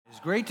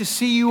Great to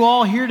see you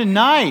all here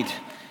tonight.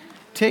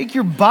 Take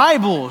your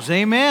Bibles,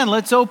 amen.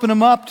 Let's open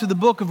them up to the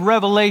book of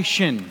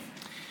Revelation.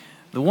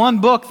 The one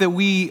book that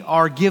we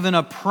are given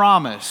a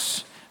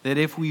promise that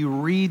if we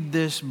read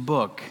this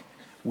book,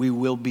 we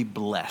will be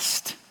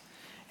blessed.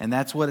 And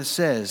that's what it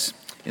says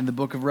in the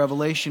book of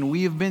Revelation.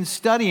 We have been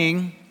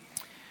studying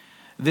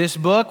this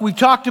book. We've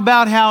talked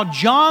about how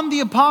John the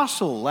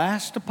Apostle,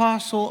 last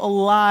apostle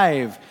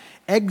alive,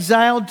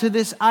 exiled to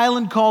this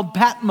island called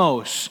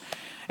Patmos,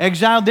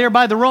 exiled there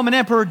by the Roman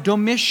Emperor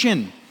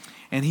Domitian.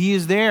 And he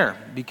is there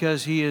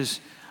because he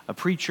is a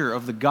preacher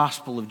of the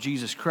gospel of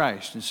Jesus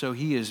Christ. And so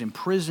he is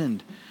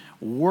imprisoned,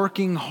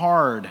 working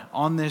hard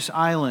on this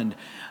island.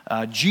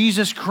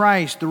 Jesus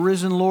Christ, the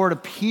risen Lord,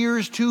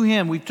 appears to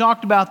him. We've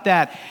talked about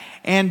that.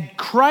 And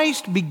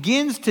Christ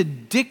begins to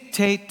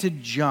dictate to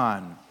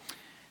John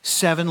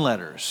 7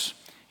 letters.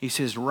 He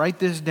says, write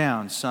this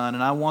down, son,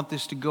 and I want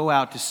this to go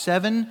out to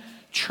 7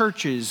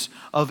 churches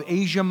of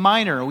Asia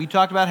Minor. We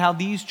talked about how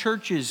these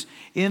churches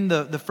in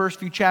the first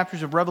few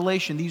chapters of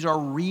Revelation, these are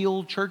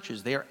real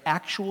churches. They are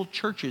actual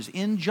churches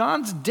in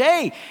John's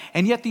day.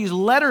 And yet these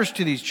letters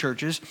to these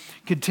churches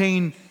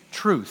contain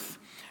truth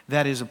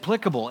that is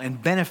applicable and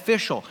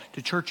beneficial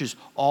to churches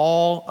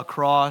all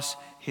across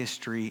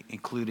history,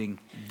 including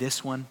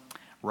this one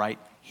right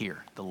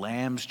here, the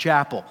Lamb's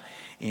Chapel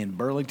in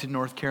Burlington,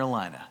 North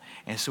Carolina.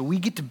 And so we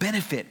get to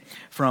benefit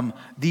from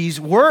these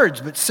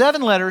words, but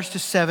 7 letters to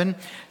 7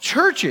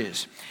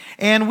 churches.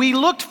 And we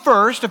looked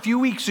first a few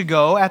weeks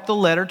ago at the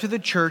letter to the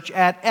church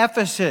at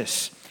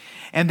Ephesus.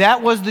 And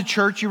that was the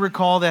church, you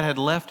recall, that had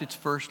left its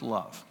first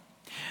love.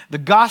 The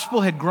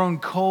gospel had grown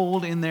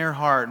cold in their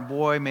heart.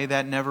 Boy, may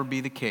that never be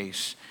the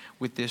case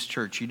with this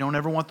church. You don't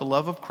ever want the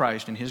love of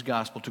Christ and his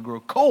gospel to grow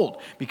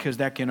cold, because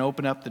that can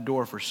open up the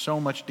door for so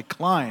much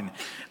decline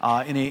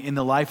in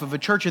the life of a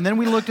church. And then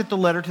we looked at the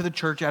letter to the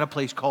church at a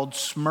place called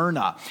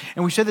Smyrna.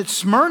 And we said that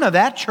Smyrna,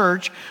 that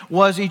church,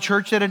 was a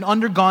church that had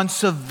undergone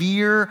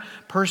severe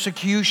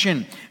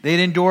persecution.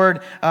 They'd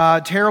endured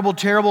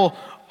terrible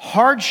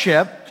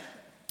hardship.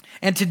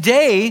 And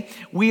today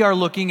we are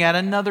looking at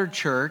another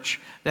church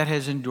that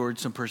has endured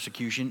some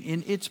persecution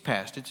in its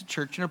past. It's a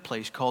church in a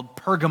place called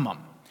Pergamum.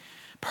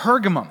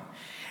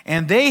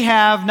 And they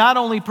have not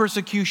only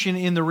persecution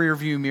in the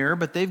rearview mirror,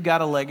 but they've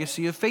got a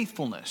legacy of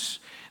faithfulness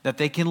that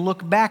they can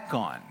look back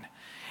on.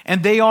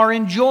 And they are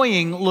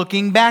enjoying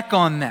looking back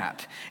on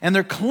that. And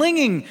they're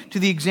clinging to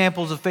the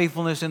examples of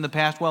faithfulness in the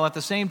past, while at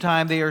the same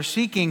time they are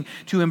seeking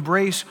to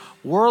embrace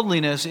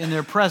worldliness in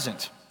their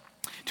present,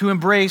 to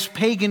embrace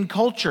pagan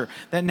culture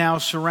that now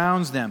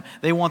surrounds them.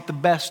 They want the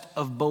best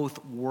of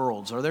both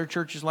worlds. Are there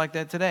churches like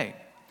that today?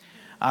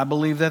 I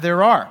believe that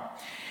there are.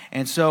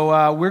 And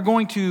so we're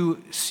going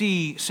to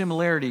see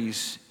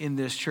similarities in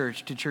this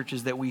church to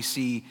churches that we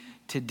see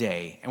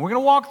today. And we're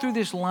going to walk through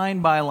this line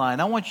by line.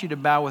 I want you to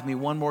bow with me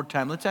one more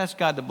time. Let's ask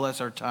God to bless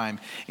our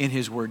time in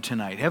his word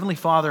tonight. Heavenly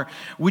Father,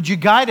 would you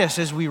guide us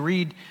as we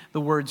read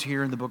the words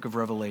here in the book of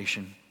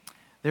Revelation?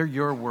 They're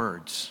your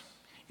words.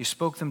 You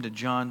spoke them to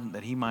John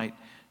that he might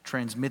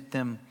transmit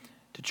them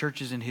to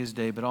churches in his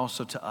day, but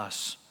also to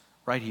us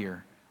right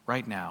here,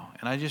 right now.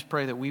 And I just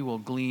pray that we will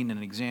glean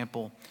an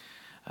example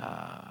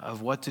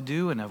of what to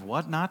do and of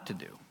what not to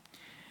do.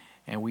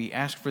 And we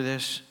ask for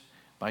this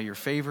by your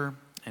favor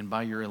and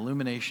by your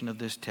illumination of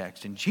this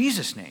text. In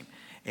Jesus' name,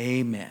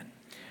 amen.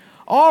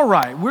 All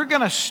right, we're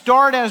going to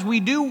start, as we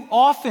do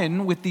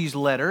often with these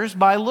letters,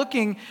 by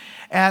looking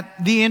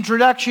at the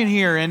introduction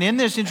here. And in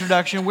this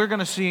introduction, we're going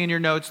to see in your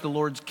notes the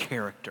Lord's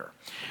character.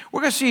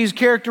 We're going to see his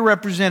character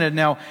represented.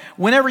 Now,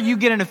 whenever you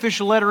get an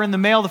official letter in the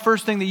mail, the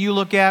first thing that you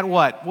look at,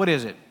 what? What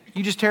is it?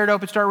 You just tear it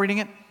open and start reading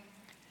it?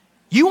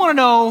 You want to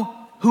know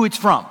who it's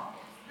from.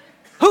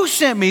 Who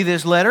sent me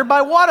this letter?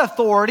 By what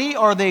authority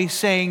are they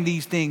saying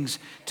these things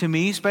to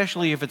me,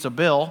 especially if it's a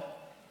bill?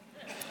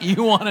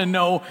 You want to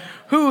know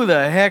who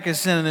the heck is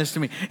sending this to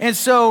me. And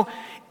so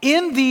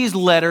in these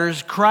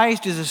letters,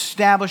 Christ is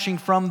establishing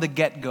from the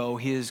get-go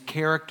his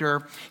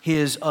character,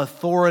 his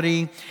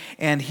authority,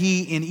 and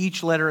he in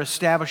each letter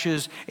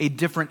establishes a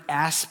different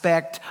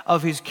aspect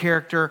of his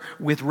character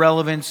with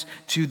relevance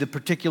to the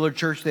particular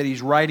church that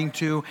he's writing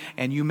to.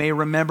 And you may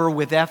remember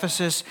with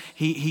Ephesus,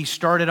 he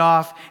started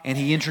off and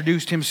he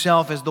introduced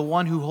himself as the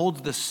one who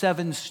holds the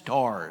 7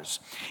 stars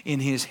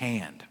in his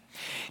hand.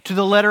 To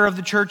the letter of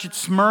the church at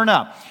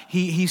Smyrna,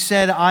 he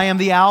said, I am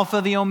the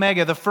Alpha, the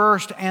Omega, the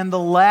first and the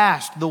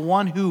last, the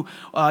one who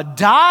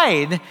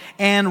died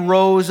and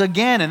rose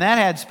again. And that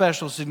had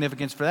special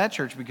significance for that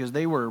church because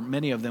they were,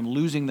 many of them,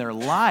 losing their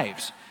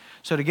lives.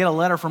 So to get a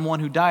letter from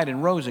one who died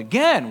and rose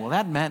again, well,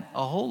 that meant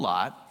a whole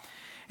lot.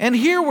 And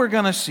here we're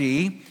going to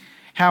see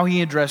how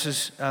he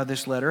addresses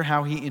this letter,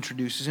 how he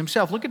introduces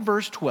himself. Look at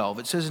verse 12.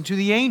 It says, and to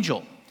the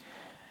angel.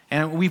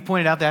 And we've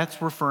pointed out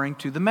that's referring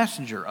to the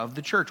messenger of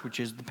the church, which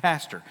is the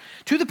pastor.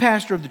 To the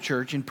pastor of the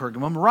church in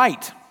Pergamum,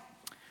 write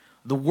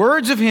the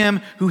words of him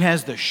who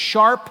has the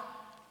sharp,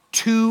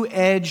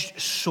 two-edged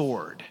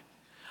sword.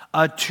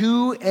 A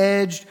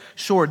two-edged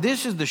sword.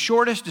 This is the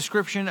shortest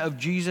description of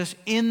Jesus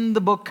in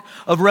the book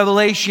of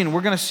Revelation. We're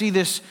going to see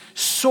this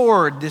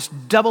sword, this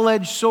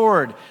double-edged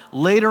sword,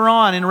 later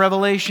on in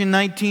Revelation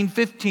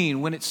 19:15,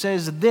 when it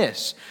says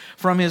this,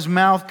 "From his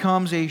mouth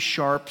comes a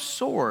sharp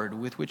sword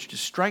with which to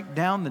strike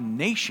down the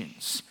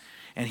nations,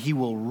 and he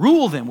will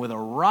rule them with a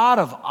rod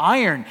of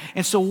iron."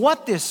 And so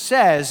what this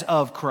says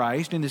of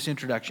Christ in this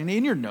introduction,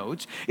 in your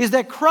notes, is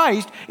that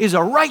Christ is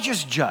a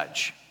righteous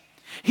judge.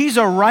 He's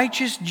a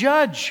righteous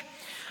judge.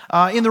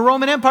 In the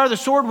Roman Empire, the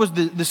sword was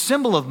the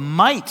symbol of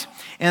might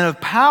and of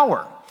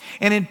power.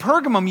 And in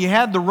Pergamum, you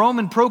had the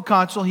Roman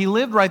proconsul. He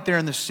lived right there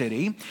in the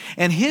city.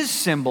 And his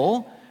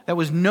symbol that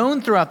was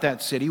known throughout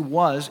that city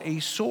was a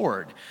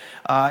sword.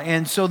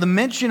 And so the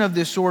mention of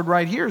this sword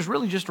right here is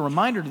really just a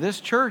reminder to this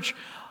church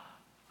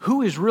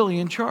who is really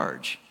in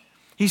charge.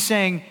 He's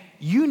saying,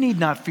 you need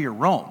not fear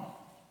Rome.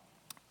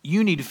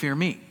 You need to fear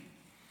me.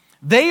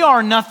 They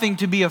are nothing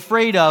to be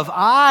afraid of.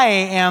 I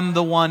am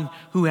the one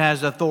who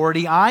has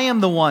authority. I am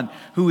the one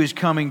who is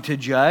coming to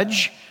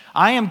judge.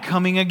 I am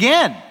coming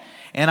again,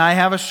 and I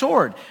have a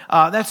sword.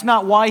 That's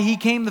not why he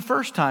came the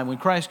first time. When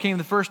Christ came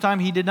the first time,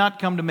 he did not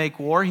come to make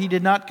war. He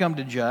did not come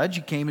to judge.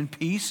 He came in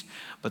peace.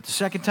 But the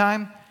second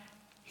time,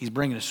 he's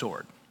bringing a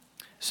sword.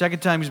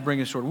 Second time, he's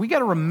bringing a sword. We got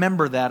to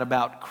remember that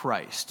about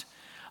Christ.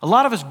 A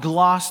lot of us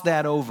gloss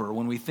that over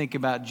when we think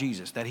about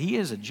Jesus, that he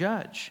is a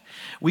judge.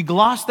 We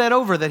gloss that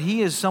over, that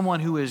he is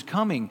someone who is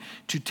coming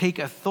to take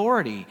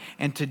authority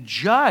and to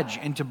judge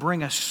and to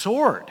bring a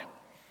sword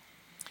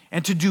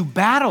and to do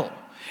battle.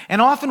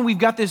 And often we've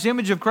got this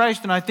image of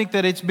Christ, and I think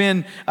that it's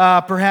been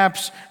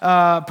perhaps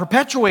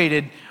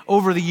perpetuated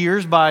over the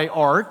years by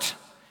art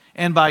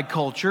and by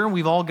culture.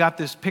 We've all got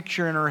this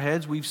picture in our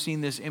heads. We've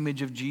seen this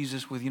image of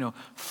Jesus with,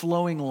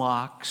 flowing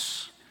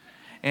locks,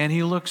 and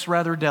he looks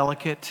rather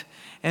delicate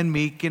and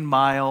meek and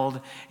mild,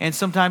 and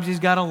sometimes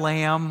he's got a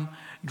lamb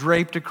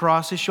draped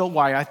across his shoulder.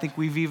 Why, I think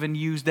we've even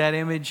used that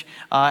image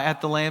at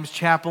the Lamb's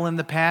Chapel in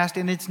the past,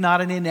 and it's not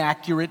an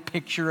inaccurate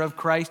picture of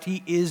Christ.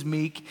 He is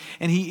meek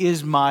and he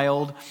is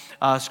mild.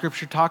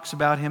 Scripture talks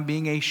about him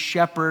being a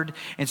shepherd,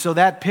 and so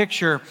that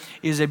picture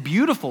is a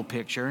beautiful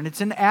picture, and it's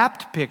an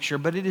apt picture,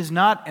 but it is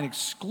not an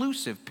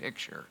exclusive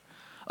picture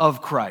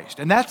of Christ.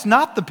 And that's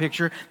not the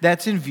picture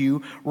that's in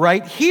view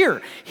right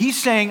here.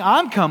 He's saying,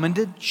 I'm coming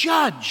to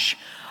judge.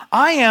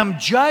 I am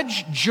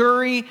judge,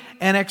 jury,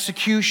 and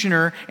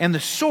executioner, and the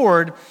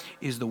sword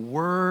is the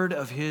word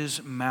of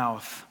his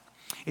mouth.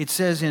 It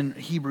says in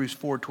Hebrews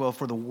 4:12,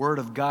 "For the word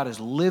of God is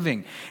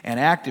living and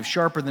active,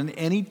 sharper than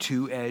any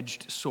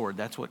two-edged sword."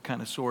 That's what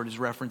kind of sword is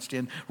referenced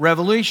in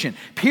Revelation.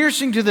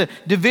 "Piercing to the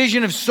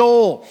division of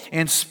soul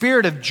and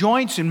spirit, of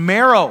joints and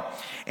marrow,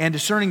 and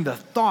discerning the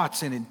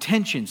thoughts and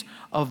intentions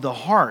of the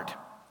heart."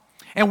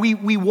 And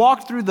we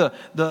walked through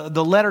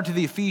the letter to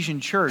the Ephesian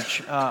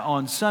church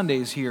on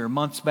Sundays here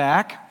months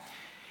back.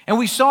 And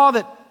we saw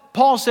that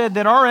Paul said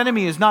that our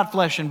enemy is not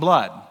flesh and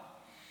blood.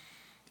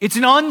 It's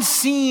an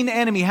unseen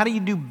enemy. How do you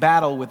do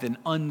battle with an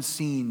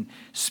unseen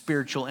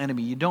spiritual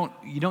enemy? You don't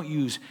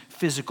use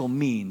physical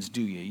means,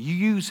 do you? You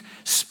use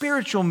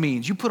spiritual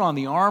means. You put on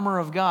the armor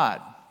of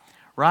God,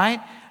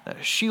 right?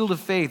 Shield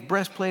of faith,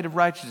 breastplate of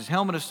righteousness,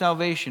 helmet of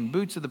salvation,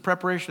 boots of the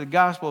preparation of the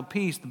gospel of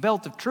peace, the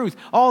belt of truth,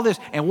 all this.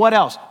 And what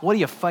else? What do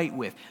you fight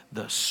with?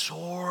 The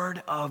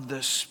sword of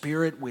the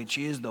Spirit, which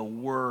is the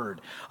word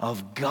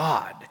of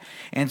God.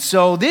 And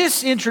so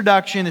this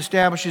introduction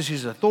establishes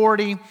his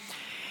authority.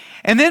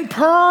 And then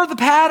per the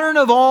pattern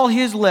of all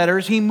his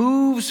letters, he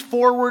moves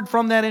forward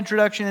from that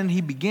introduction and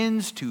he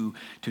begins to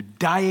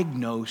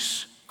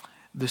diagnose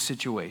the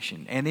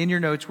situation. And in your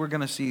notes, we're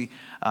going to see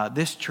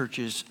this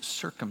church's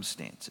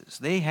circumstances.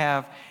 They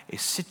have a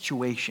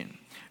situation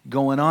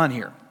going on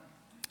here.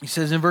 He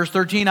says in verse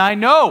 13, "I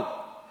know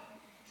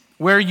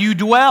where you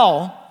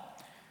dwell,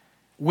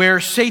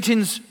 where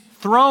Satan's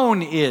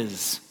throne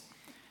is."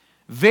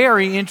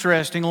 Very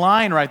interesting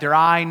line right there.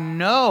 I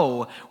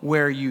know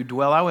where you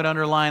dwell. I would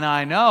underline,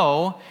 I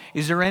know.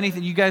 Is there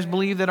anything, you guys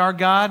believe that our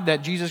God,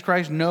 that Jesus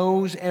Christ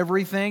knows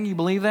everything? You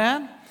believe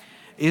that?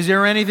 Is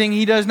there anything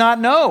he does not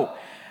know?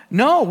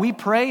 No, we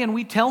pray and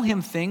we tell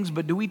him things,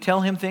 but do we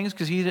tell him things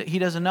because he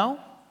doesn't know?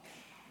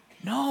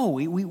 No,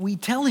 we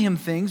tell him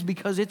things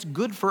because it's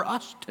good for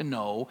us to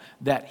know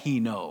that he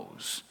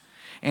knows.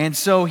 And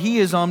so he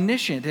is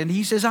omniscient, and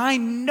he says, I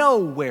know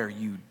where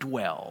you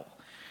dwell,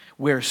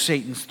 where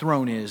Satan's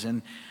throne is.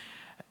 And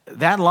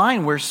that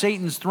line, where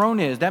Satan's throne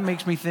is, that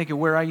makes me think of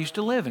where I used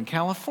to live in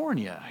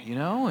California,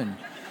 and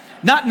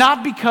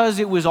not because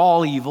it was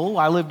all evil.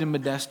 I lived in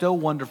Modesto,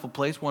 wonderful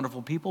place,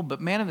 wonderful people, but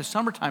man, in the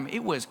summertime,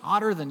 it was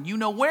hotter than you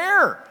know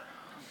where.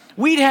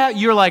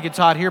 You're like, it's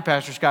hot here,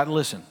 Pastor Scott.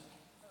 Listen,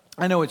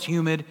 I know it's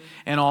humid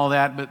and all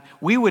that, but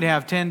we would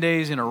have 10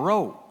 days in a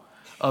row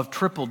of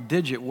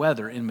triple-digit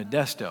weather in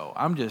Modesto.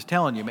 I'm just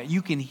telling you, man,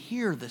 you can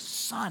hear the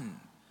sun.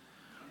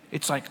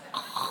 It's like,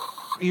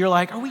 you're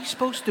like, are we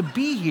supposed to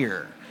be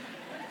here?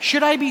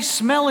 Should I be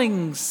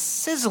smelling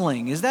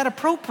sizzling? Is that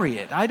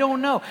appropriate? I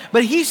don't know.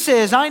 But he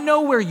says, I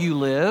know where you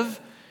live,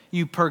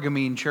 you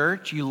Pergamene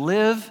church. You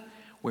live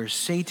where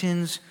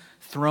Satan's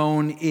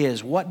throne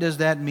is. What does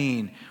that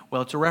mean?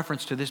 Well, it's a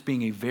reference to this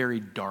being a very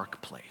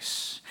dark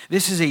place.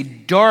 This is a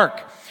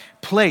dark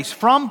place.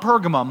 From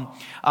Pergamum,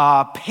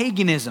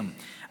 paganism,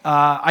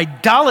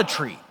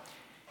 idolatry,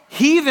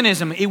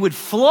 heathenism, it would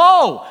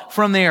flow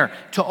from there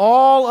to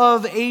all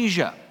of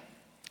Asia.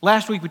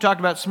 Last week we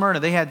talked about Smyrna.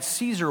 They had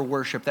Caesar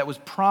worship that was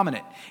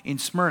prominent in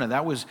Smyrna.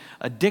 That was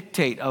a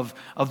dictate of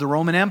the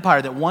Roman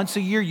Empire, that once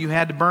a year you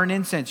had to burn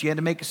incense. You had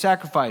to make a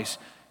sacrifice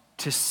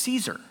to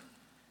Caesar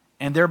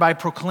and thereby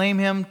proclaim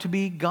him to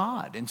be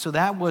God. And so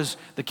that was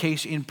the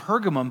case in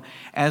Pergamum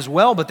as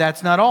well, but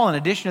that's not all. In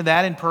addition to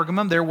that, in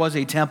Pergamum, there was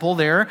a temple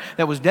there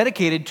that was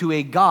dedicated to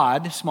a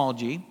god, small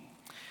g,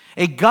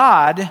 a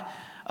god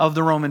of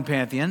the Roman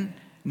pantheon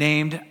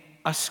named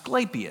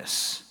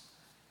Asclepius.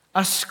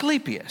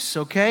 Asclepius,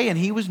 okay? And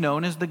he was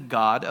known as the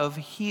god of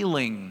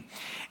healing.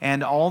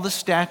 And all the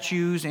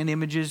statues and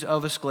images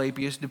of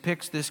Asclepius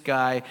depicts this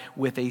guy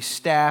with a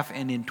staff,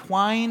 and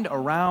entwined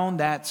around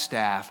that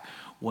staff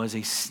was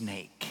a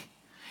snake,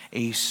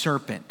 a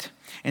serpent.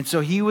 And so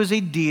he was a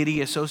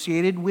deity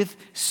associated with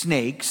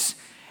snakes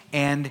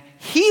and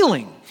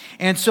healing.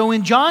 And so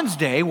in John's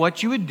day,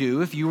 what you would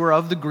do if you were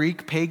of the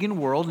Greek pagan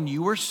world and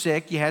you were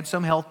sick, you had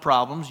some health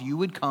problems, you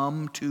would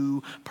come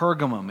to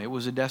Pergamum. It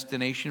was a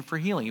destination for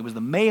healing. It was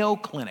the Mayo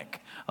Clinic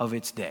of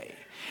its day.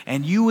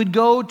 And you would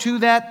go to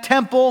that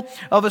temple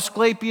of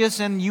Asclepius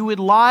and you would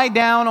lie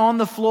down on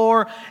the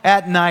floor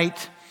at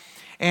night.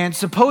 And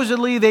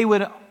supposedly they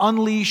would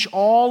unleash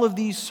all of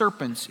these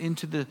serpents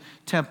into the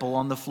temple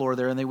on the floor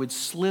there, and they would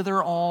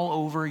slither all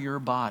over your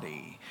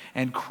body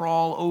and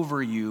crawl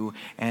over you,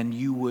 and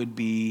you would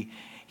be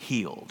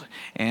healed.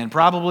 And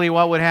probably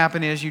what would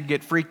happen is you'd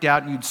get freaked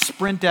out and you'd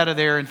sprint out of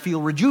there and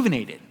feel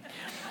rejuvenated,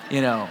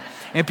 you know.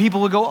 And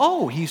people would go,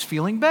 oh, he's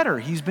feeling better.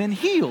 He's been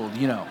healed,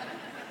 you know.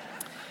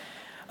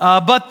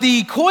 But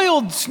the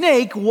coiled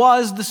snake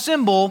was the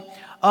symbol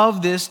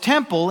of this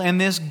temple and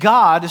this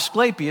god,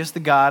 Asclepius, the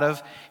god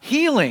of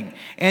healing.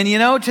 And you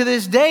know, to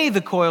this day, the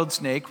coiled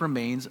snake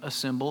remains a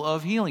symbol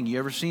of healing. You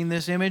ever seen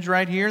this image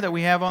right here that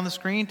we have on the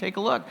screen? Take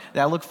a look.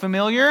 That look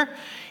familiar?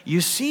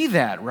 You see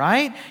that,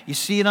 right? You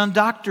see it on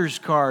doctor's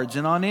cards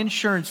and on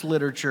insurance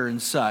literature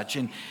and such.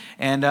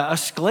 And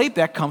Asclepius,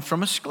 that comes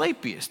from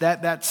Asclepius.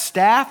 That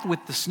staff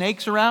with the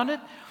snakes around it,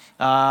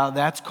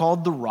 that's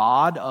called the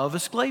rod of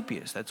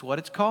Asclepius. That's what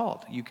it's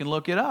called. You can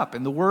look it up.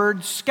 And the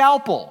word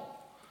scalpel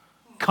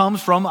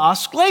comes from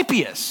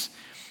Asclepius,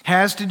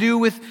 has to do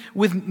with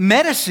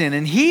medicine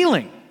and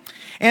healing.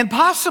 And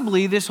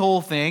possibly this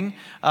whole thing,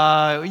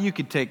 you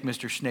could take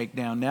Mr. Snake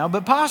down now,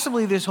 but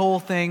possibly this whole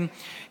thing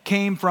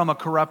came from a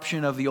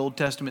corruption of the Old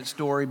Testament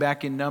story.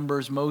 Back in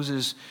Numbers,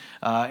 Moses,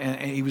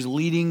 and he was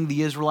leading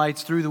the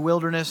Israelites through the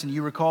wilderness, and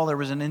you recall there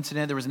was an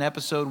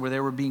episode where they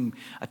were being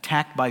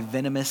attacked by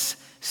venomous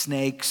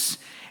snakes.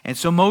 And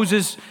so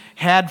Moses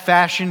had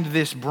fashioned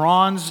this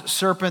bronze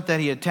serpent that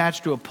he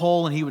attached to a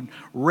pole, and he would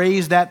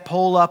raise that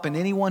pole up, and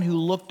anyone who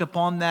looked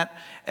upon that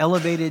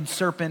elevated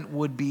serpent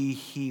would be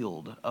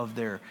healed of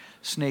their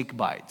snake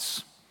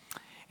bites.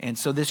 And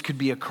so this could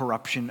be a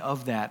corruption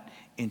of that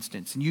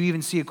instance. And you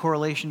even see a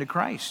correlation to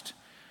Christ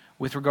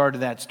with regard to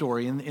that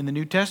story in the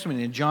New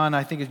Testament. In John,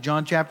 I think it's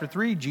John chapter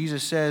 3,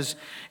 Jesus says,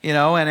 you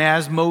know, and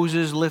as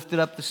Moses lifted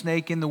up the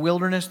snake in the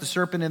wilderness, the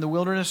serpent in the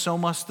wilderness, so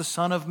must the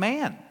Son of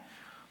Man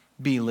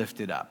be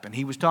lifted up. And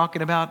he was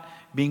talking about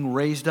being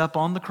raised up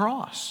on the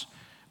cross,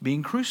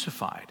 being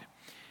crucified.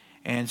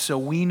 And so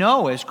we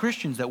know as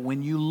Christians that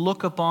when you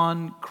look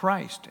upon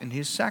Christ and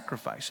his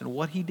sacrifice and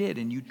what he did,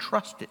 and you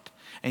trust it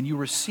and you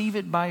receive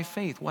it by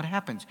faith, what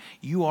happens?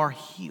 You are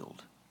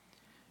healed.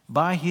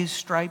 By his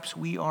stripes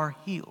we are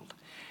healed.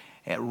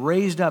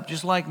 Raised up,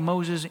 just like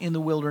Moses in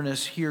the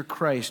wilderness, here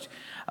Christ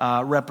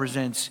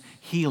represents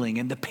healing.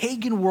 And the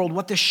pagan world,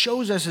 what this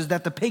shows us is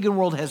that the pagan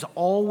world has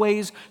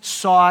always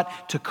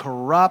sought to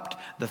corrupt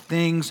the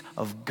things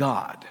of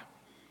God.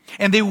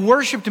 And they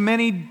worshiped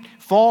many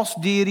false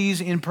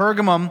deities in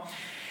Pergamum,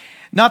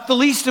 not the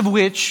least of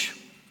which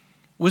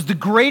was the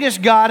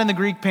greatest god in the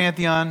Greek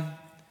pantheon,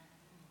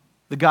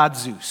 the god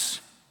Zeus.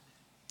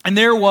 And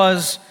there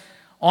was,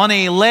 on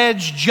a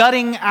ledge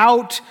jutting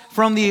out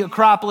from the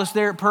Acropolis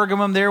there at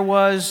Pergamum, there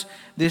was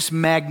this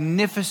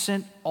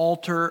magnificent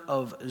altar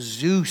of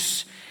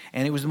Zeus.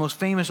 And it was the most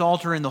famous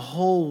altar in the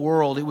whole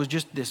world. It was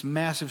just this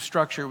massive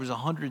structure. It was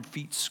 100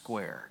 feet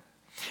square.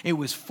 It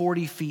was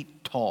 40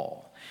 feet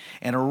tall.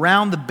 And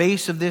around the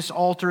base of this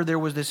altar, there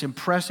was this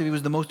it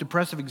was the most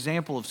impressive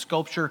example of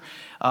sculpture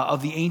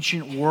of the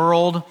ancient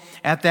world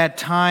at that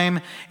time.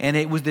 And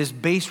it was this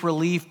bas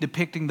relief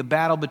depicting the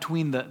battle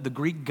between the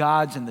Greek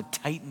gods and the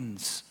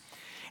Titans.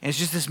 And it's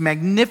just this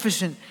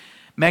magnificent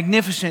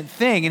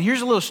thing. And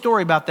here's a little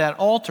story about that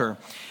altar.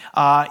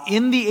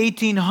 In the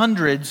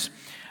 1800s,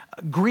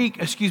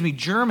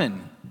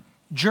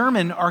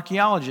 German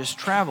archaeologists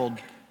traveled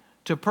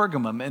to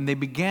Pergamum, and they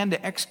began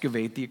to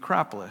excavate the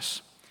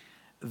Acropolis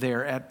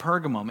there at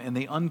Pergamum, and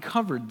they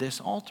uncovered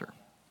this altar.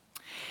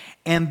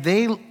 And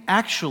they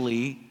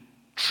actually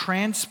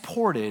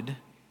transported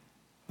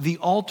the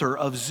altar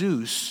of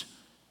Zeus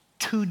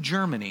to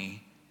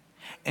Germany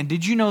And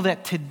did you know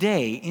that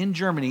today in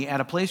Germany,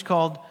 at a place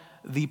called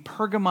the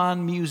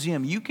Pergamon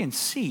Museum, you can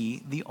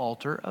see the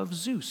altar of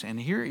Zeus? And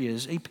here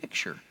is a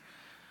picture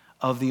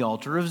of the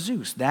altar of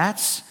Zeus.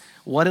 That's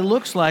what it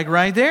looks like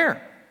right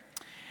there.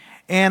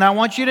 And I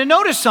want you to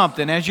notice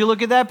something as you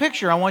look at that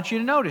picture. I want you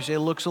to notice it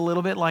looks a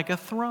little bit like a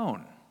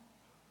throne.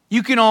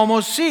 You can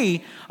almost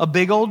see a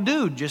big old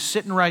dude just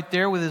sitting right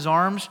there with his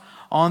arms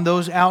on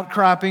those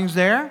outcroppings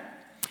there.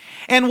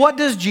 And what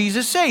does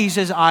Jesus say? He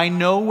says, I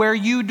know where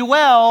you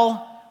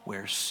dwell,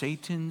 where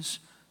Satan's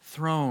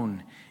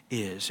throne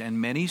is. And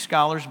many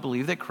scholars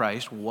believe that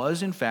Christ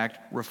was in fact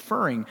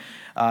referring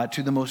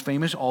to the most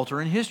famous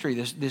altar in history,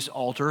 this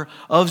altar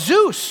of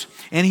Zeus.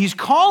 And he's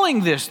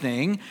calling this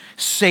thing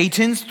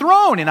Satan's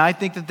throne. And I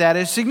think that that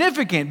is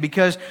significant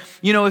because,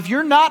 if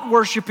you're not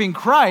worshiping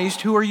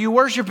Christ, who are you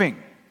worshiping?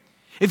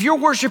 If you're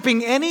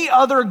worshiping any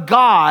other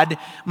god,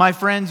 my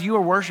friends, you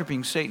are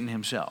worshiping Satan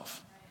himself.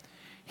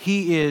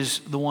 He is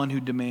the one who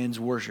demands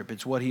worship.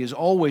 It's what he has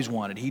always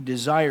wanted. He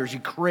desires, he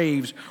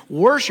craves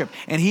worship.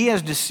 And he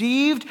has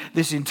deceived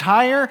this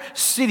entire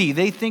city.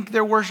 They think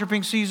they're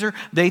worshiping Caesar.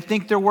 They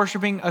think they're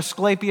worshiping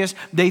Asclepius.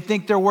 They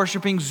think they're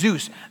worshiping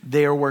Zeus.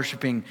 They are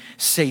worshiping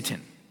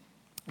Satan.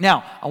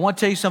 Now, I want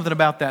to tell you something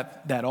about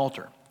that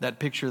altar, that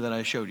picture that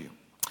I showed you.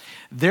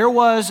 There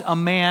was a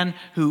man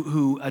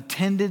who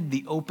attended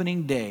the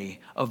opening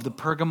day of the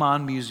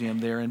Pergamon Museum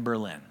there in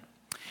Berlin.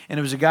 And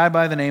it was a guy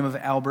by the name of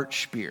Albert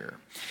Speer.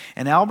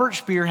 And Albert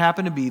Speer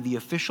happened to be the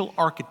official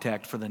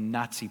architect for the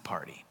Nazi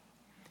Party.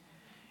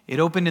 It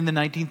opened in the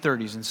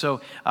 1930s. And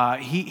so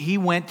he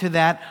went to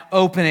that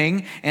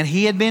opening, and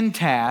he had been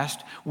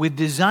tasked with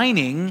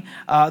designing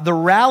the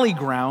rally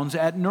grounds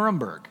at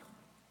Nuremberg.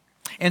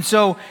 And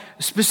so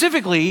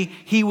specifically,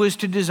 he was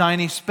to design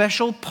a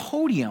special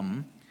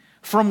podium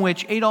from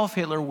which Adolf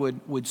Hitler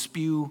would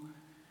spew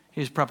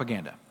his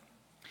propaganda.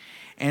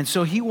 And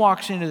so he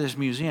walks into this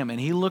museum and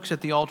he looks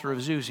at the altar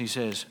of Zeus. He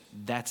says,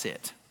 that's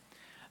it.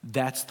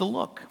 That's the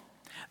look.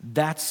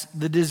 That's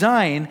the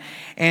design.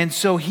 And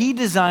so he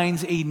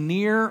designs a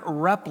near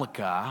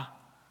replica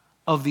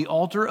of the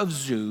altar of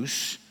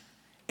Zeus.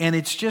 And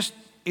it's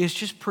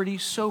just pretty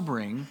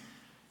sobering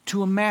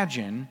to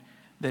imagine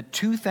that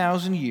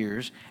 2,000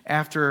 years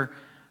after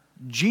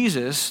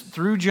Jesus,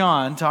 through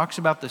John, talks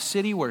about the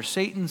city where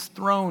Satan's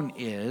throne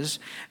is,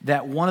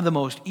 that one of the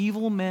most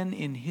evil men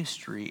in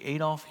history,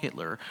 Adolf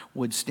Hitler,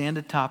 would stand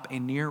atop a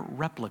near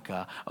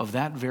replica of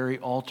that very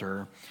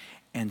altar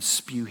and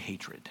spew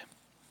hatred.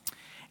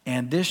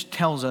 And this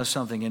tells us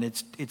something, and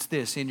it's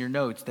this in your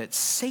notes, that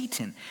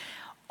Satan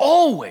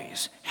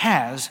always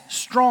has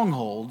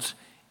strongholds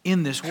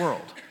in this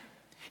world.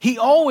 He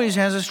always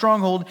has a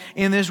stronghold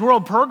in this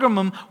world.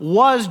 Pergamum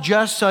was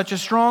just such a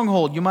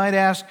stronghold. You might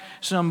ask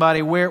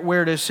somebody,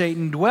 where does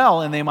Satan dwell?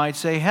 And they might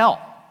say,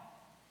 hell.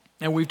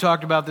 And we've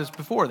talked about this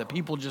before, that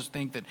people just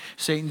think that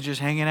Satan's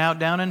just hanging out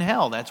down in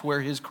hell. That's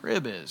where his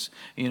crib is.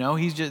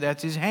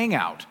 That's his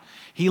hangout.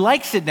 He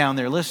likes it down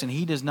there. Listen,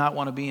 he does not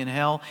want to be in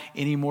hell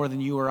any more than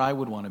you or I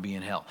would want to be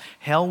in hell.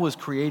 Hell was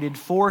created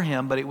for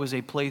him, but it was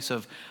a place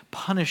of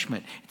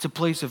punishment. It's a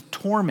place of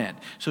torment.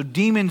 So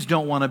demons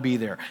don't want to be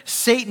there.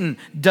 Satan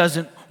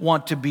doesn't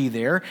want to be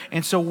there.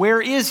 And so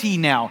where is he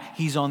now?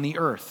 He's on the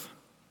earth.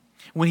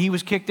 When he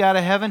was kicked out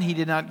of heaven, he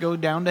did not go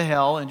down to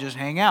hell and just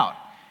hang out.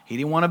 He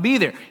didn't want to be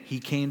there. He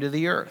came to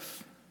the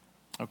earth.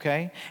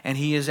 Okay? And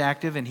he is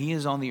active and he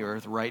is on the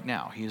earth right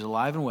now. He is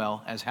alive and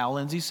well, as Hal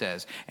Lindsey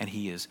says, and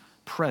he is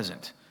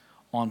present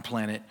on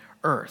planet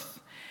Earth.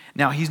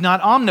 Now, he's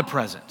not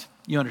omnipresent.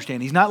 You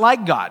understand? He's not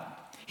like God.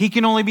 He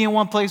can only be in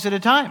one place at a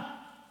time.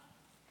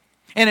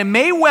 And it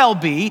may well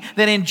be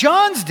that in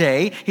John's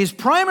day, his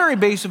primary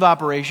base of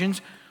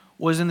operations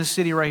was in the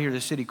city right here, the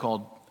city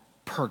called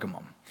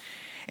Pergamum.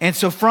 And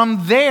so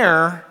from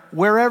there,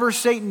 wherever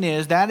Satan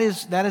is, that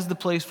is the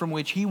place from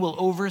which he will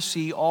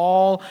oversee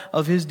all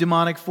of his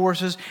demonic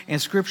forces.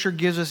 And Scripture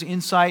gives us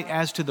insight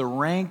as to the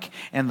rank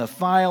and the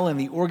file and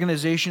the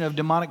organization of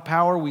demonic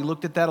power. We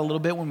looked at that a little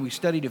bit when we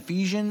studied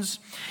Ephesians.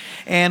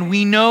 And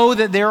we know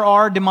that there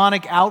are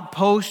demonic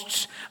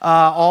outposts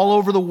all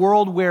over the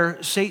world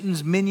where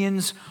Satan's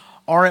minions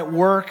are at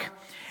work.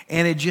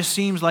 And it just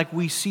seems like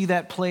we see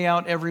that play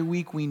out every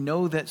week. We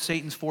know that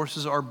Satan's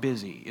forces are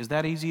busy. Is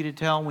that easy to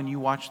tell when you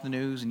watch the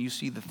news and you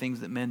see the things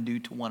that men do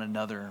to one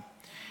another?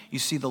 You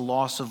see the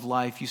loss of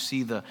life. You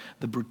see the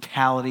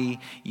brutality.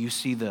 You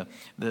see the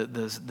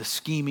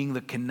scheming,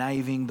 the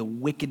conniving, the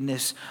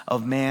wickedness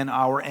of man.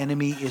 Our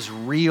enemy is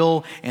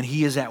real and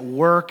he is at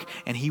work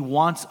and he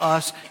wants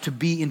us to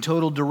be in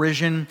total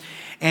derision.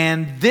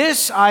 And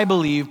this, I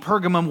believe,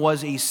 Pergamum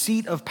was a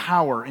seat of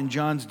power in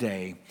John's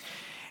day.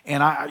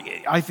 And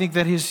I think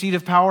that his seat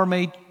of power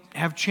may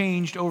have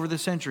changed over the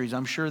centuries.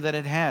 I'm sure that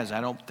it has.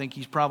 I don't think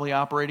he's probably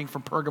operating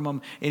from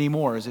Pergamum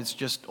anymore, as it's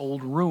just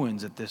old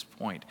ruins at this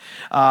point.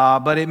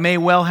 But it may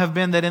well have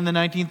been that in the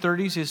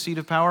 1930s, his seat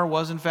of power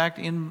was, in fact,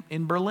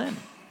 in Berlin.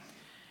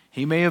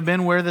 He may have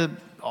been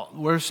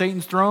where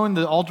Satan's throne,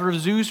 the altar of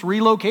Zeus,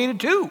 relocated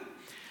to.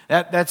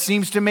 That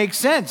seems to make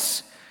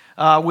sense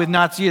with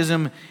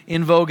Nazism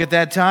in vogue at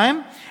that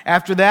time.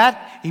 After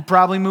that, He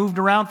probably moved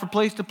around from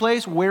place to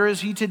place. Where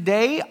is he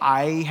today?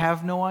 I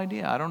have no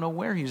idea. I don't know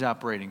where he's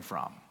operating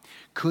from.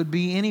 Could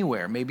be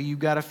anywhere. Maybe you've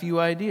got a few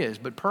ideas,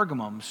 but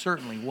Pergamum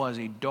certainly was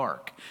a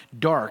dark,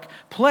 dark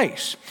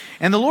place.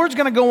 And the Lord's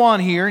going to go on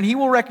here, and he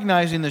will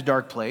recognize in this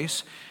dark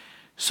place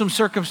some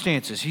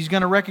circumstances. He's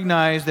going to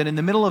recognize that in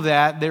the middle of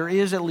that, there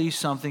is at least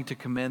something to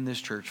commend this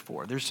church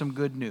for. There's some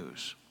good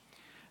news.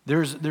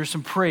 There's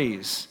some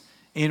praise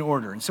in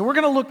order. And so we're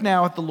going to look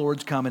now at the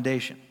Lord's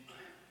commendation.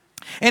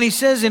 And he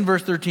says in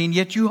verse 13,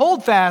 "Yet you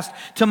hold fast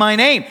to my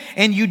name,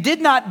 and you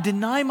did not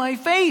deny my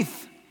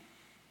faith,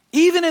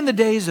 even in the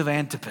days of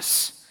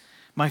Antipas,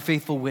 my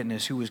faithful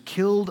witness, who was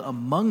killed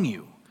among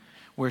you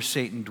where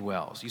Satan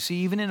dwells." You see,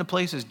 even in a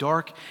place as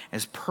dark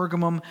as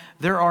Pergamum,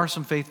 there are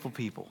some faithful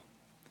people.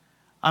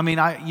 I mean,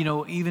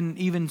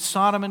 even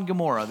Sodom and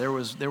Gomorrah, there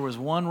was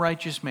one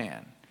righteous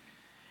man,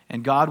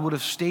 and God would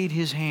have stayed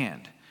his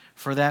hand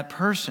for that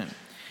person.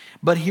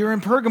 But here in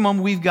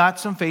Pergamum, we've got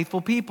some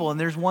faithful people, and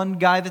there's one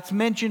guy that's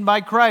mentioned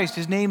by Christ.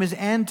 His name is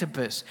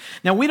Antipas.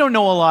 Now, we don't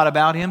know a lot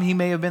about him. He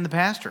may have been the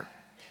pastor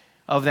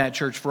of that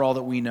church for all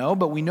that we know,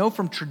 but we know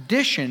from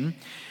tradition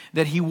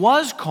that he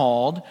was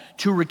called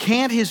to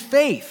recant his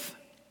faith,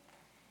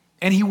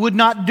 and he would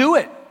not do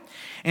it.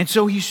 And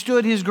so he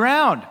stood his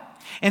ground.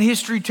 And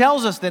history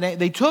tells us that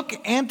they took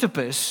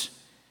Antipas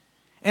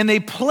and they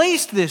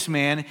placed this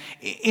man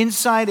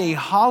inside a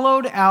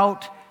hollowed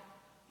out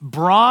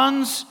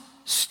bronze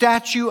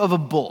statue of a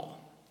bull.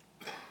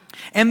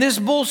 And this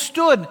bull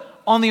stood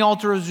on the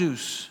altar of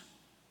Zeus.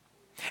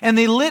 And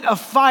they lit a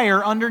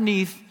fire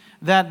underneath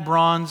that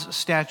bronze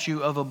statue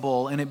of a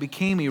bull, and it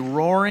became a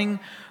roaring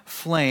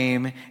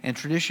flame. And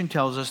tradition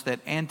tells us that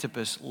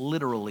Antipas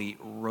literally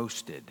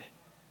roasted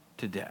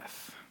to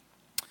death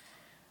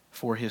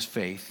for his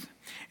faith.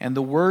 And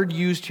the word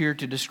used here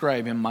to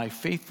describe him, my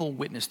faithful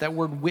witness, that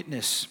word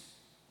witness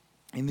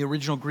in the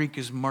original Greek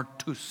is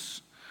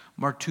martus.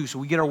 Martus.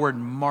 We get our word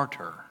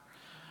martyr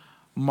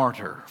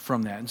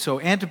from that. And so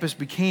Antipas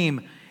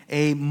became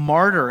a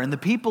martyr, and the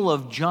people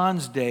of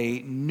John's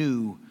day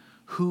knew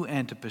who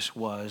Antipas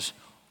was,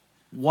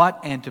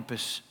 what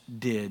Antipas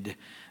did,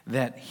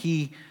 that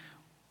he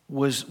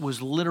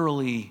was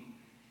literally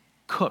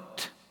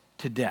cooked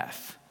to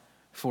death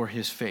for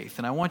his faith.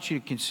 And I want you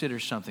to consider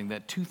something,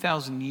 that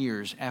 2,000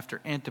 years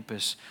after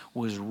Antipas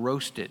was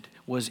roasted,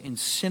 was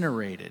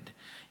incinerated,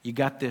 you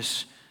got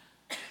this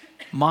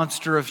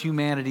monster of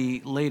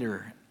humanity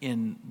later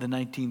in the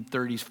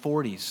 1930s,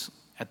 40s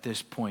at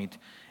this point,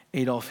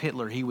 Adolf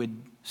Hitler. He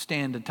would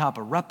stand atop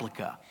a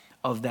replica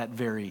of that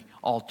very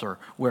altar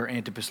where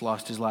Antipas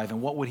lost his life.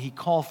 And what would he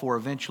call for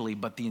eventually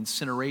but the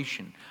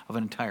incineration of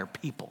an entire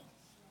people?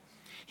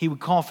 He would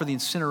call for the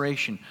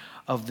incineration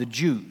of the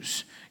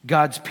Jews,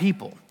 God's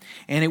people.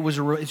 And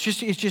it's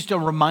just a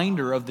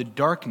reminder of the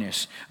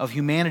darkness of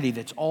humanity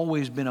that's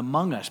always been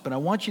among us. But I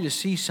want you to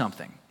see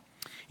something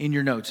in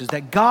your notes, is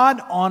that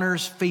God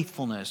honors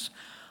faithfulness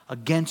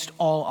against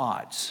all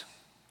odds.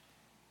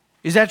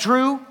 Is that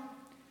true?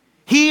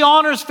 He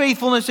honors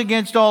faithfulness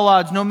against all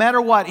odds, no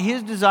matter what.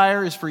 His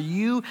desire is for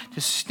you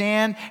to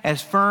stand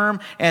as firm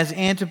as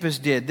Antipas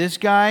did. This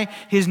guy,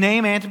 his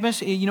name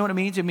Antipas, you know what it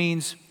means? It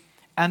means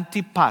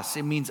antipas.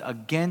 It means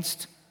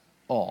against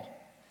all.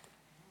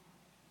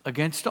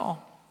 Against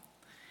all.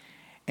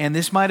 And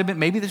this might have been,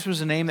 maybe this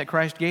was a name that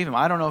Christ gave him.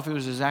 I don't know if it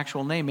was his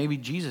actual name. Maybe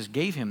Jesus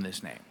gave him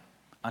this name,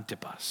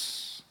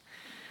 Antipas,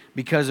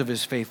 because of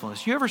his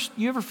faithfulness. You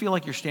ever feel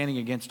like you're standing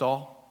against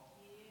all?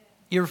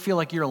 You ever feel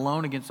like you're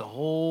alone against the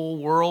whole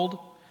world?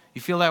 You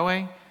feel that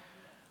way?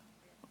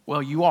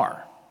 Well, you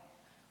are.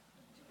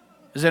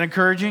 Is that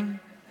encouraging?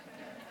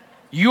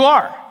 You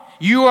are.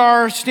 You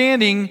are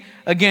standing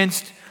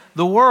against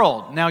the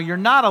world. Now, you're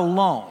not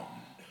alone.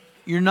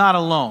 You're not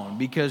alone,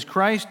 because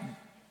Christ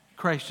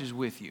is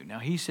with you. Now,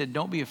 he said,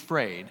 don't be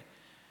afraid.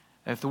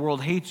 If the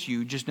world hates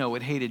you, just know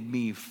it hated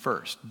me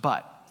first.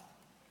 But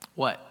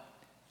what?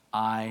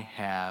 I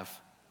have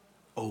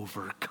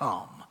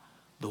overcome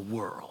the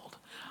world.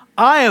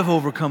 I have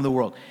overcome the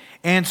world.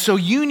 And so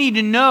you need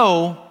to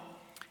know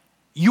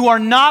you are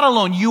not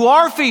alone. You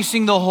are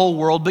facing the whole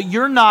world, but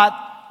you're not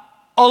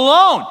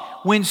alone.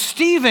 When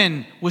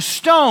Stephen was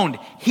stoned,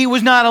 he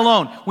was not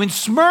alone. When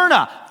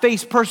Smyrna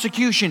faced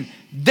persecution,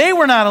 they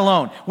were not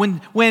alone.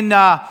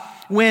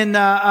 When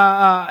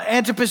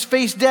Antipas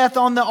faced death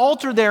on the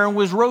altar there and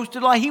was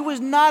roasted alive, he was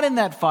not in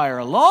that fire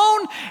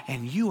alone,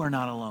 and you are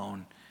not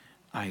alone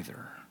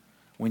either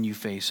when you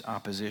face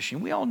opposition.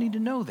 We all need to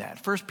know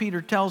that. 1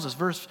 Peter tells us,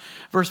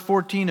 verse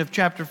 14 of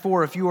chapter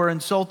 4, if you are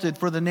insulted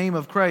for the name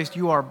of Christ,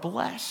 you are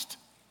blessed.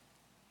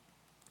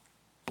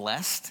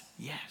 Blessed?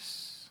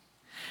 Yes.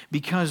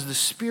 Because the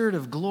Spirit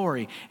of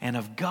glory and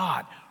of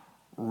God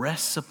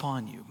rests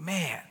upon you.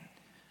 Man,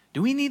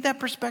 do we need that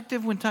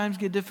perspective when times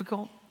get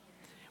difficult?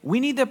 We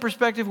need that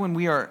perspective when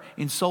we are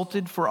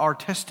insulted for our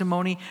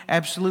testimony.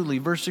 Absolutely.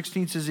 Verse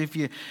 16 says,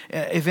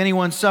 if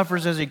anyone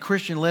suffers as a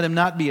Christian, let him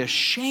not be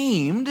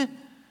ashamed,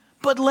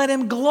 but let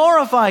him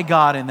glorify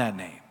God in that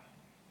name.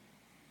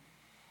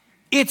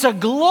 It's a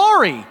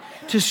glory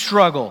to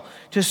struggle,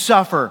 to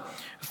suffer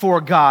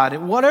for God,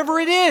 whatever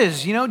it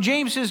is.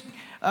 James says,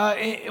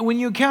 when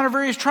you encounter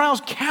various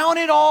trials, count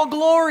it all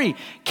glory,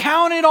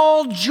 count it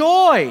all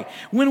joy.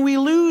 When we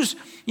lose,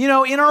 in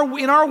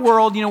our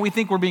world, we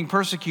think we're being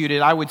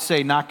persecuted. I would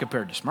say not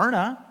compared to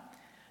Smyrna,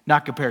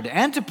 not compared to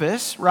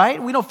Antipas,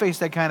 right? We don't face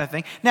that kind of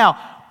thing. Now,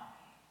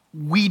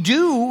 we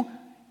do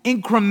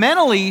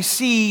incrementally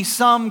see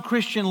some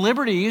Christian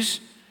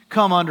liberties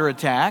come under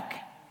attack,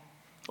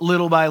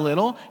 little by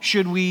little.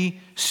 Should we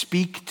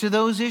speak to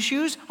those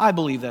issues? I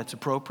believe that's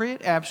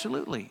appropriate,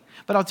 absolutely.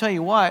 But I'll tell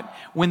you what,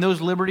 when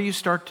those liberties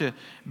start to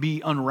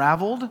be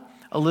unraveled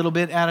a little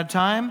bit at a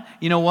time,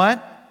 you know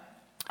what?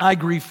 I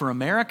grieve for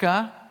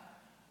America,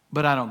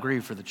 but I don't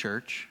grieve for the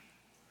church.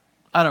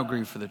 I don't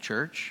grieve for the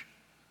church.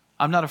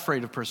 I'm not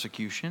afraid of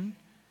persecution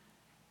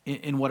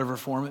in whatever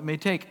form it may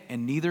take,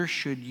 and neither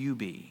should you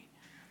be,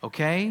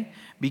 okay?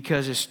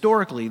 Because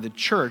historically, the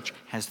church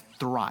has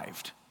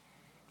thrived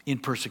in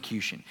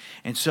persecution.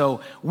 And so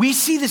we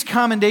see this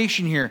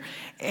commendation here,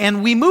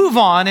 and we move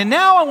on, and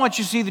now I want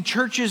you to see the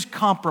church's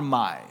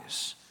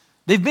compromise.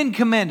 They've been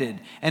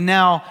commended, and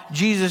now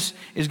Jesus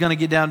is going to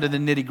get down to the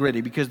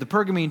nitty-gritty because the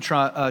Pergamene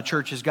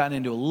church has gotten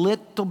into a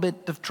little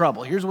bit of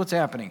trouble. Here's what's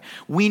happening.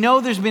 We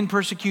know there's been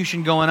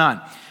persecution going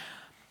on.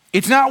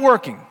 It's not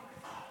working.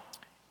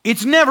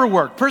 It's never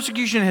worked.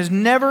 Persecution has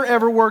never,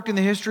 ever worked in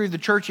the history of the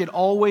church. It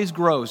always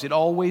grows. It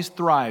always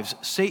thrives.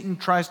 Satan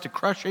tries to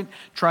crush it,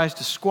 tries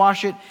to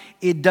squash it.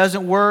 It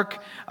doesn't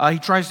work. He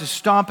tries to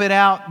stomp it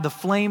out. The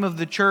flame of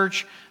the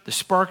church, the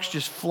sparks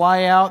just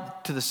fly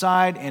out to the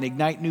side and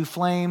ignite new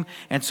flame.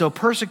 And so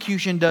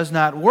persecution does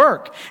not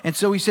work. And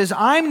so he says,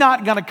 I'm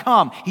not going to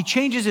come. He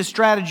changes his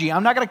strategy.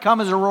 I'm not going to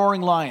come as a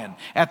roaring lion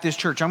at this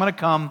church. I'm going to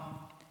come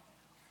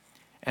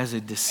as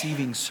a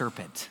deceiving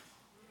serpent.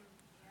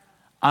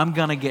 I'm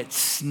going to get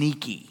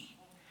sneaky.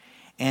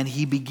 And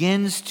he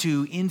begins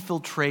to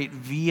infiltrate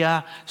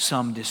via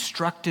some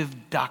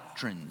destructive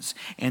doctrines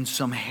and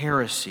some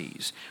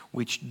heresies,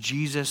 which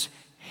Jesus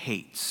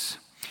hates.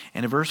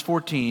 And in verse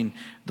 14,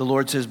 the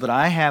Lord says, but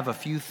I have a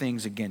few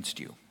things against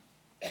you.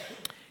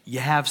 You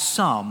have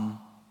some,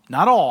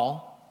 not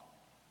all,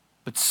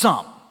 but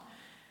some.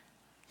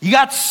 You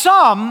got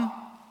some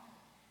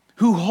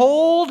who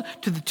hold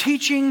to the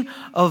teaching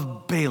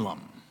of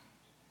Balaam,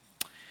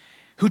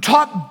 who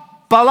taught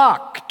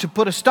Balak to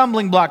put a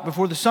stumbling block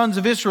before the sons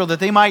of Israel that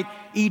they might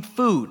eat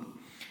food.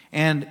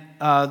 And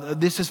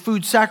this is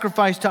food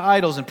sacrificed to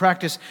idols and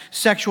practice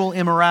sexual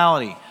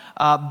immorality.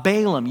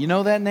 Balaam, you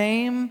know that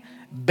name?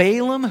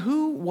 Balaam,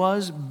 who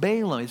was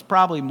Balaam? It's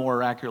probably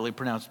more accurately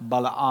pronounced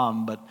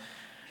Balaam, but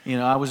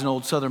I was an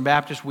old Southern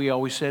Baptist. We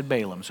always said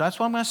Balaam. So that's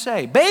what I'm going to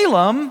say.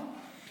 Balaam,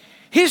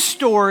 his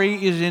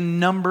story is in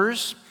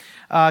Numbers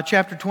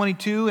chapter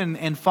 22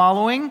 and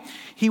following.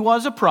 He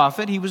was a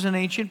prophet. He was an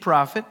ancient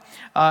prophet.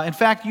 In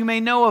fact, you may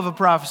know of a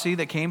prophecy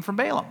that came from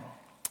Balaam.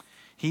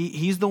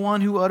 He's the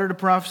one who uttered a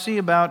prophecy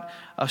about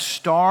a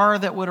star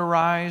that would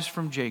arise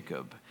from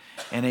Jacob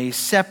and a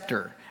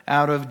scepter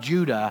out of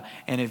Judah.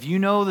 And if you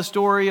know the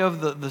story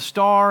of the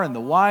star and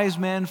the wise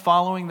men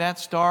following that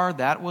star,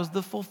 that was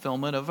the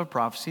fulfillment of a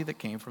prophecy that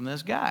came from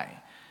this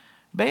guy,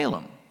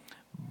 Balaam.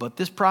 But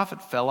this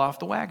prophet fell off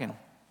the wagon.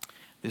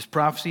 This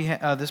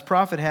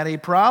prophet had a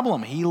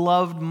problem. He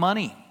loved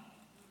money.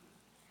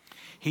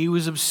 He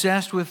was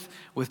obsessed with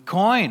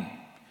coin.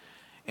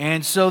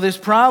 And so this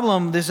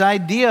problem, this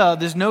idea,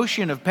 this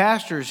notion of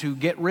pastors who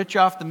get rich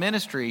off the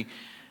ministry,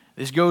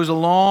 this goes a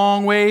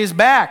long ways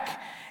back.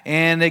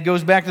 And it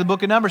goes back to the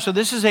book of Numbers. So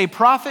this is a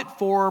prophet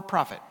for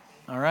profit,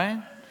 all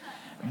right?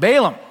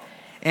 Balaam.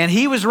 And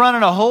he was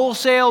running a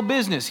wholesale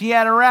business. He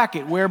had a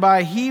racket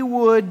whereby he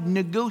would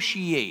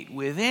negotiate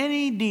with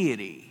any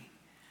deity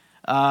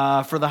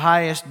for the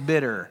highest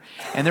bidder.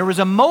 And there was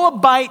a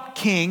Moabite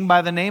king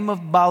by the name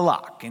of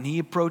Balak. And he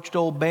approached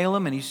old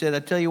Balaam and he said, I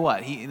tell you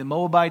what, the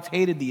Moabites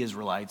hated the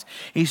Israelites.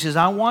 He says,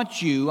 I'm going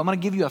to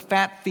give you a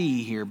fat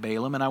fee here,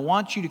 Balaam, and I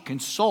want you to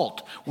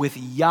consult with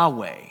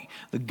Yahweh,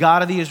 the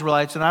God of the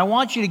Israelites, and I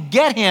want you to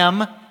get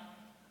him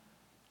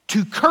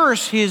to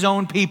curse his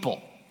own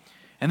people.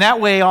 And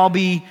that way I'll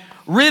be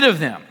rid of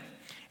them.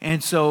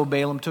 And so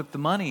Balaam took the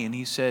money and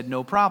he said,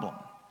 no problem.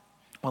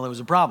 Well, it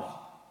was a problem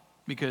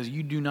because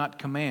you do not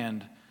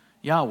command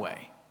Yahweh.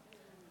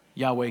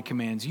 Yahweh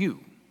commands you.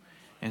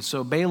 And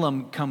so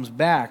Balaam comes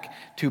back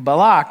to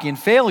Balak in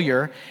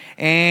failure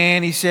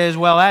and he says,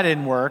 well, that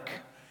didn't work,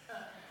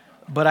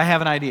 but I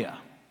have an idea.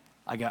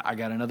 I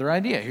got another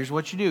idea. Here's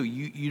what you do.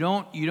 You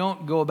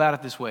don't go about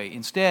it this way.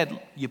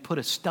 Instead, you put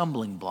a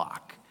stumbling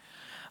block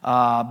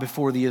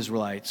before the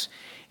Israelites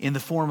in the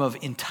form of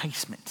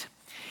enticement.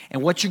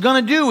 And what you're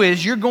going to do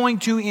is you're going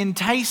to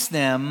entice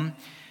them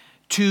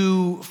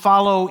to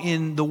follow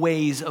in the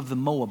ways of the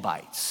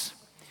Moabites.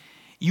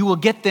 You will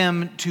get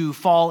them to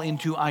fall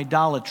into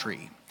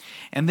idolatry.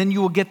 And then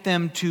you will get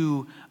them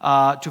to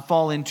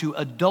fall into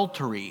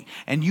adultery.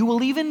 And you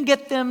will even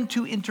get them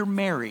to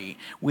intermarry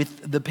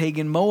with the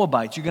pagan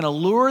Moabites. You're going to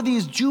lure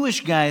these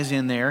Jewish guys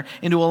in there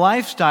into a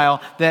lifestyle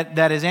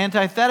that is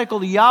antithetical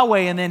to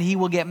Yahweh, and then he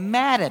will get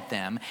mad at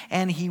them,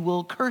 and he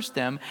will curse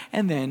them,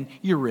 and then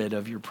you're rid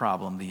of your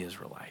problem, the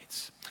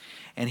Israelites.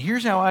 And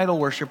here's how idol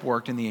worship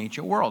worked in the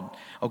ancient world.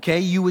 Okay,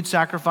 you would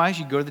sacrifice,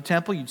 you'd go to the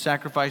temple, you'd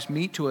sacrifice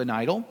meat to an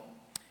idol,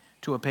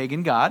 to a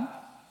pagan god,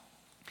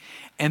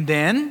 and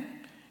then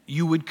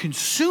you would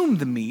consume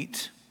the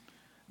meat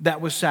that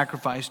was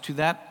sacrificed to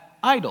that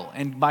idol.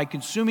 And by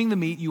consuming the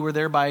meat, you were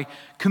thereby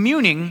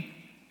communing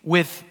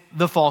with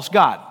the false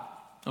god.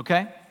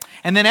 Okay?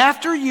 And then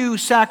after you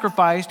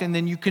sacrificed and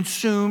then you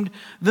consumed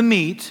the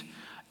meat,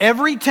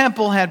 every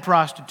temple had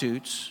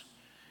prostitutes.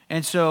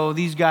 And so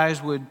these guys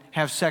would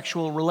have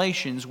sexual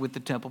relations with the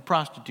temple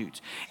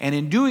prostitutes. And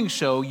in doing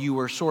so, you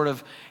were sort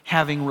of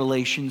having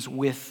relations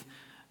with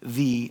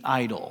the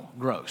idol.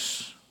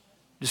 Gross.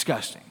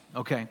 Disgusting.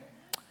 Okay?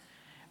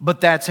 But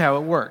that's how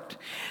it worked.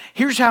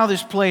 Here's how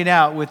this played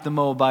out with the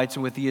Moabites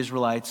and with the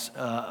Israelites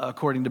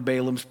according to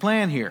Balaam's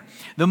plan here.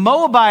 The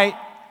Moabite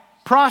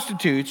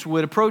prostitutes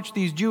would approach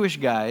these Jewish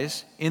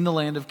guys in the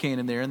land of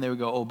Canaan there, and they would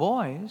go, "Oh,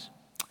 boys."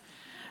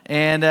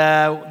 And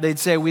they'd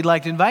say, "We'd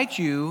like to invite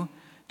you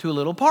to a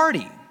little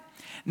party."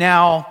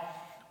 Now,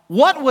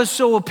 what was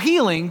so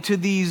appealing to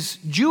these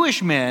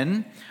Jewish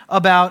men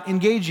about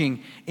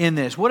engaging in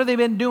this? What have they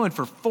been doing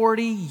for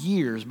 40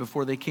 years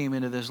before they came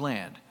into this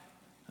land?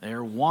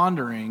 They're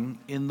wandering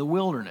in the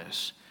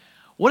wilderness.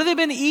 What have they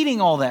been eating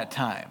all that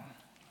time?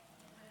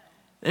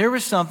 There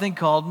was something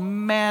called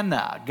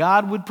manna.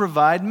 God would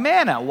provide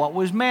manna. What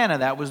was manna?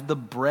 That was the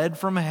bread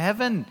from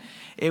heaven.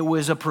 It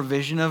was a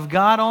provision of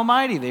God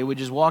Almighty. They would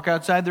just walk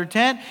outside their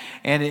tent,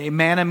 and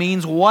manna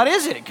means, what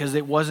is it? Because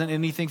it wasn't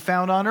anything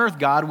found on earth.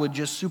 God would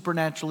just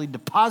supernaturally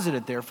deposit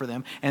it there for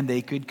them, and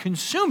they could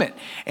consume it.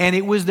 And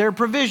it was their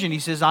provision. He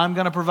says, "I'm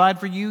going to provide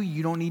for you.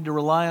 You don't need to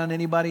rely on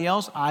anybody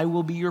else. I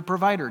will be your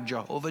provider,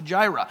 Jehovah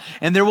Jireh."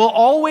 And there will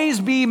always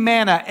be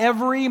manna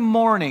every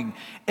morning.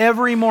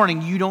 Every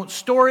morning. You don't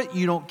store it.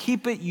 You don't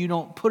keep it. You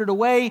don't put it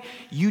away.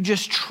 You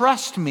just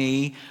trust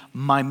me.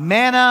 My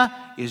manna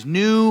is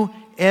new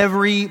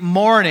every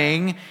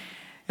morning.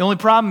 The only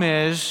problem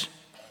is,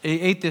 they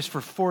ate this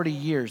for 40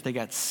 years. They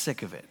got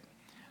sick of it.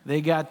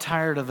 They got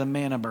tired of the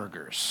manna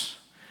burgers.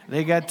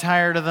 They got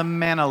tired of the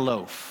manna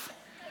loaf.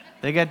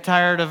 They got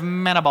tired of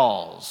manna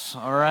balls,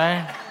 all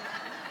right?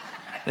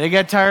 They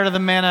got tired of the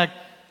manna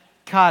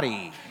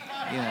cotti,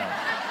 you know.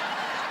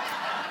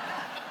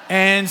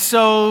 And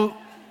so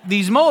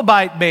these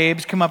Moabite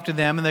babes come up to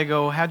them and they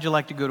go, "How'd you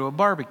like to go to a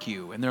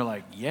barbecue?" And they're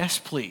like, "Yes,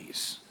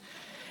 please."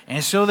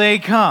 And so they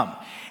come.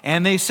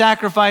 And they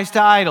sacrifice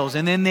to idols.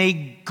 And then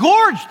they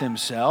gorge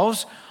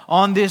themselves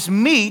on this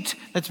meat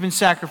that's been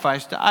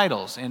sacrificed to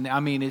idols. And I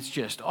mean, it's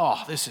just, oh,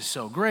 this is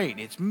so great.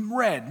 It's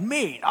red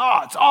meat.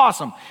 Oh, it's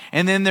awesome.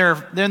 And then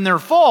they're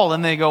full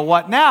and they go,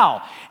 "What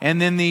now?"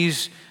 And then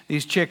these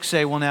chicks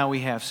say, "Well, now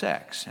we have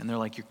sex." And they're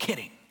like, "You're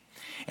kidding."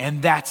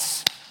 And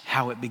that's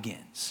how it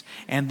begins.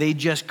 And they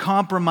just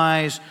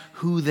compromise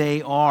who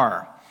they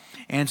are.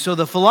 And so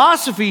the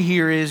philosophy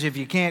here is, if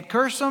you can't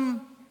curse them,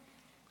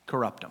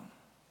 corrupt them.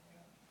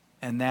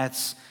 And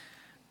that's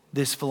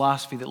this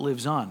philosophy that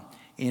lives on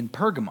in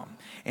Pergamum.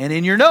 And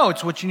in your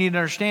notes, what you need to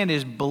understand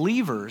is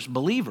believers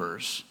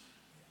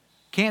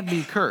can't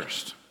be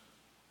cursed,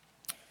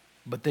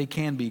 but they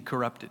can be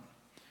corrupted.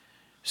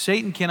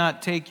 Satan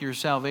cannot take your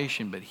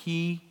salvation, but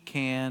he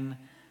can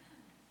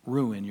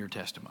ruin your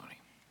testimony.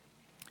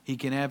 He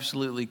can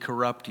absolutely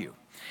corrupt you.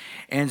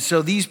 And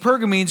so these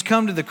Pergamenes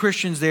come to the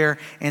Christians there,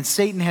 and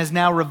Satan has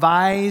now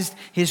revised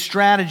his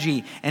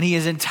strategy, and he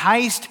has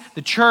enticed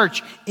the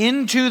church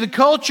into the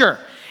culture.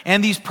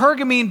 And these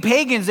Pergamene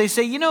pagans, they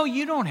say,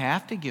 you don't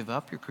have to give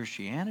up your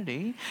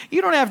Christianity.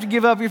 You don't have to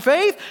give up your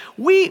faith.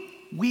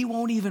 We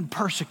won't even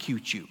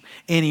persecute you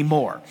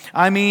anymore.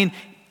 I mean,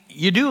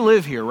 you do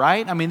live here,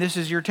 right? I mean, this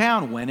is your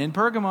town. When in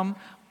Pergamum,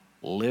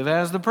 live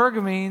as the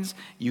Pergamenes.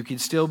 You can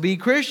still be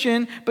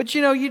Christian, but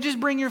you just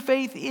bring your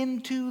faith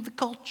into the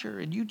culture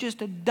and you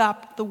just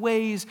adopt the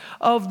ways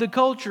of the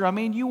culture. I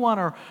mean, you want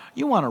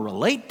to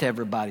relate to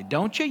everybody,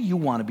 don't you? You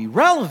want to be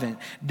relevant,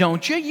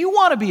 don't you? You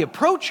want to be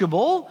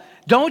approachable,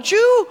 don't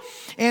you?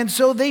 And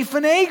so they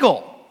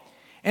finagle.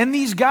 And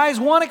these guys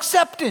want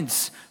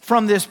acceptance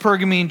from this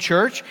Pergamene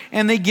church,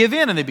 and they give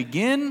in and they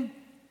begin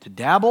to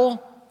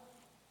dabble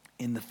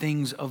in the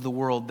things of the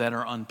world that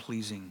are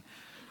unpleasing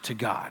to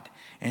God.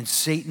 And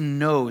Satan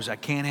knows, I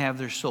can't have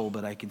their soul,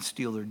 but I can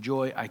steal their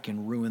joy, I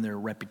can ruin their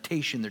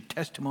reputation, their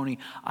testimony,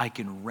 I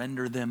can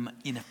render them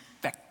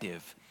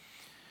ineffective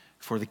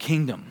for the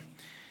kingdom.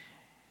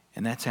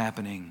 And that's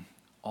happening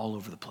all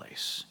over the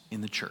place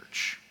in the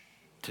church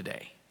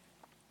today.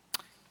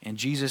 And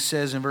Jesus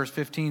says in verse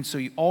 15,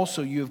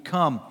 also you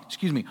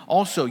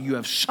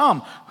have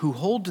some who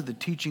hold to the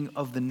teaching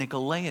of the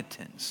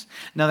Nicolaitans.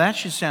 Now that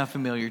should sound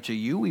familiar to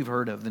you. We've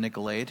heard of the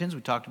Nicolaitans.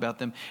 We talked about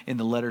them in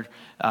the letter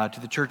to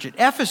the church at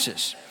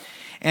Ephesus.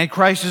 And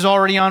Christ is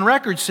already on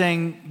record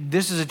saying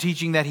this is a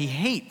teaching that he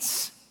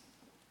hates.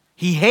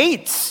 He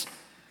hates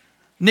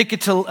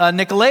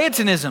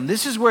Nicolaitanism.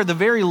 This is where the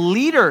very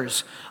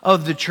leaders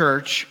of the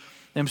church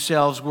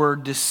themselves were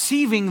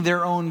deceiving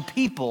their own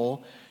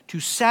people to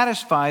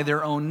satisfy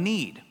their own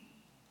need.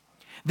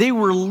 They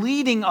were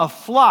leading a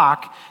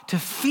flock to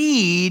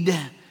feed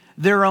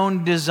their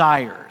own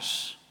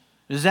desires.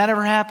 Does that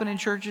ever happen in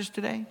churches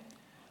today?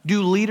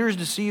 Do leaders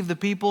deceive the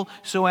people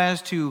so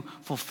as to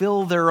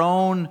fulfill their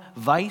own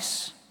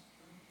vice,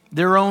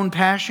 their own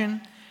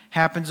passion?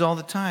 Happens all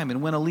the time.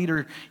 And when a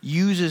leader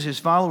uses his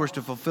followers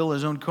to fulfill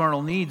his own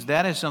carnal needs,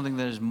 that is something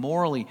that is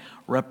morally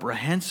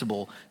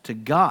reprehensible to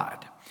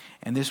God.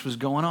 And this was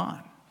going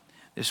on.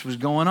 This was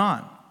going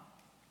on.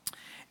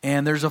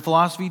 And there's a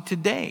philosophy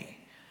today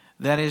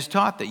that is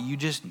taught that you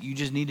just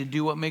need to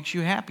do what makes you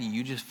happy.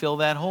 You just fill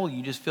that hole.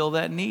 You just fill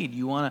that need.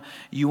 You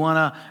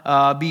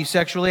wanna be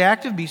sexually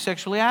active. Be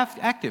sexually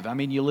active. I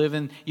mean, you live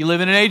in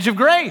an age of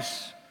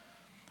grace.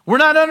 We're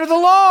not under the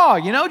law.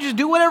 Just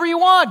do whatever you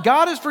want.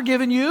 God has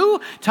forgiven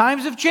you.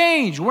 Times have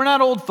changed. We're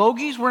not old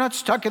fogies. We're not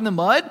stuck in the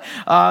mud.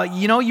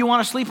 You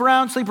want to sleep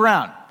around. Sleep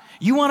around.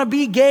 You want to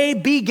be gay.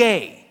 Be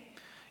gay.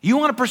 You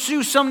want to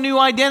pursue some new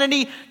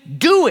identity.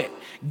 Do it.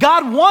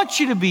 God wants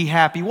you to be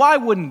happy. Why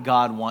wouldn't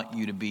God want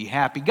you to be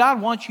happy? God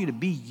wants you to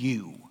be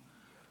you.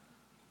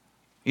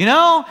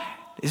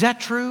 Is that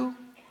true?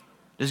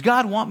 Does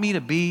God want me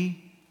to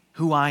be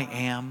who I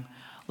am?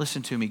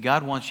 Listen to me.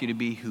 God wants you to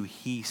be who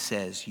he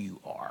says you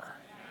are.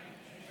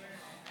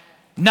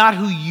 Not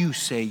who you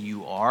say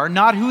you are.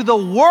 Not who the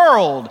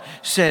world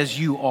says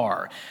you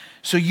are.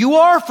 So you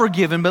are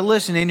forgiven, but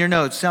listen in your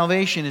notes.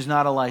 Salvation is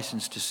not a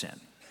license to sin.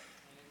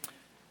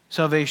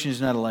 Salvation is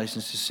not a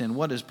license to sin.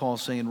 What does Paul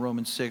say in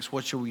Romans 6?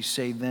 What shall we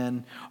say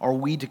then? Are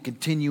we to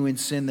continue in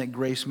sin that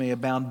grace may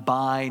abound?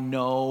 By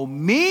no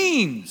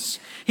means.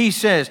 He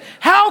says,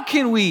 how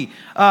can we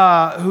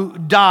who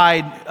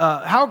died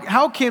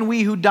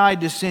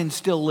to sin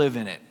still live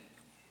in it?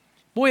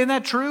 Boy, isn't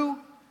that true?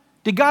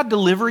 Did God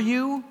deliver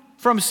you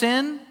from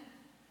sin?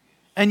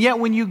 And yet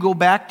when you go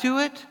back to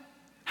it,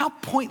 how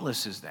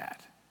pointless is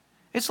that?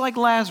 It's like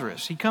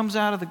Lazarus. He comes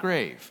out of the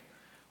grave.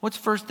 What's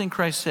the first thing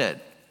Christ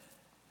said?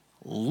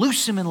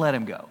 Loose him and let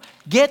him go.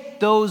 Get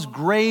those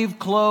grave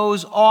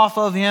clothes off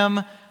of him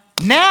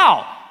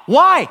now.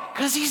 Why?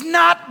 Because he's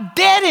not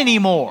dead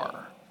anymore.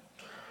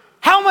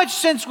 How much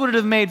sense would it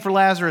have made for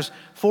Lazarus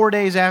 4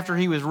 days after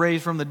he was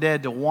raised from the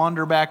dead to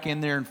wander back in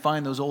there and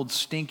find those old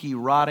stinky,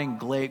 rotting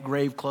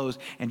grave clothes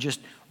and just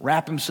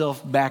wrap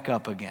himself back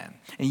up again?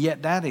 And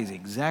yet that is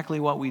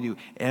exactly what we do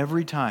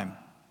every time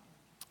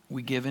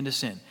we give into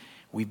sin.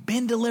 We've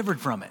been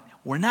delivered from it.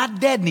 We're not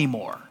dead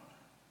anymore.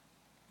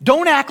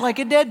 Don't act like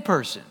a dead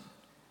person.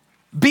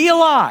 Be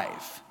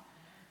alive.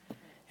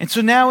 And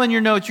so now in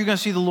your notes, you're going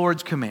to see the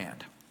Lord's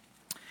command.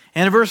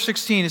 And in verse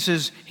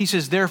 16, he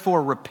says,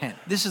 therefore repent.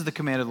 This is the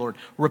command of the Lord.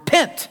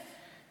 Repent.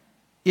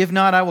 If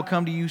not, I will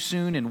come to you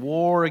soon and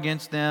war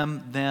against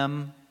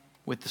them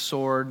with the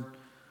sword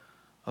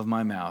of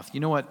my mouth. You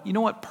know what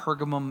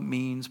Pergamum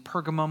means?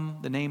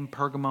 Pergamum, the name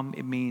Pergamum,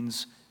 it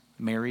means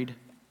married.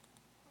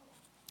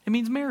 It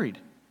means married.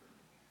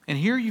 And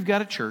here you've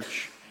got a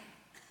church,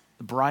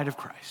 the bride of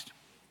Christ.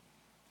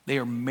 They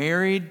are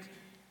married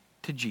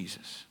to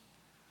Jesus.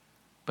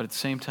 But at the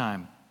same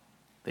time,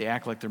 they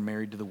act like they're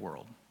married to the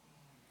world.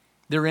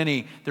 They're in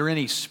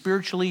a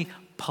spiritually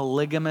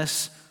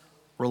polygamous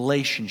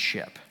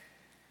relationship.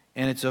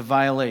 And it's a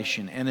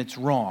violation, and it's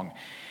wrong.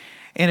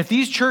 And if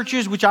these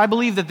churches, which I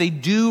believe that they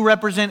do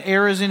represent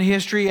eras in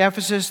history,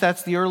 Ephesus,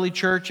 that's the early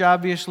church,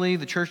 obviously,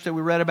 the church that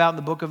we read about in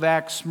the book of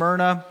Acts,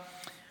 Smyrna,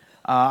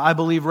 I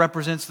believe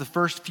represents the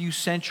first few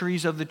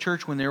centuries of the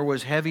church when there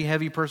was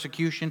heavy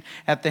persecution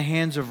at the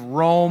hands of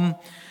Rome.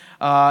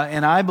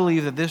 And I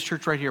believe that this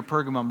church right here,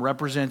 Pergamum,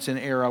 represents an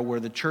era where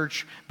the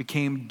church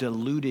became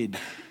diluted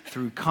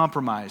through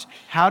compromise.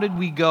 How did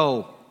we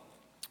go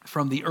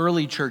from the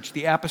early church,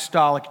 the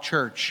apostolic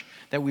church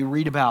that we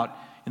read about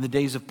in the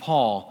days of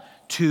Paul,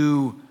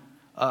 to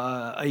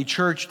a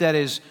church that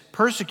is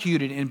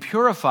persecuted and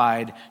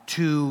purified,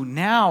 to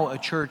now a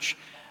church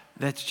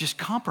that's just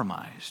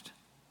compromised?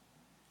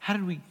 How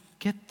did we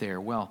get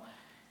there? Well,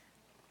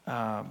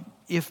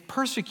 if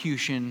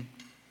persecution,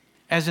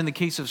 as in the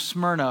case of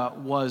Smyrna,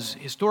 was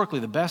historically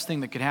the best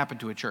thing that could happen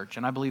to a church,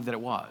 and I believe that it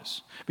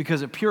was,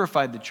 because it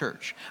purified the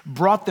church,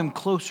 brought them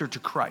closer to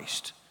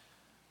Christ,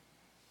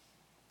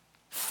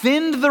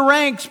 thinned the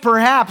ranks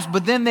perhaps,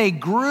 but then they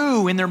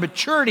grew in their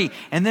maturity,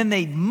 and then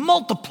they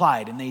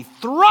multiplied and they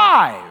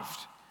thrived.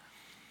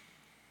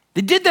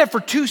 They did that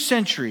for 2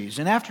 centuries,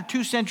 and after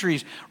 2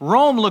 centuries,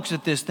 Rome looks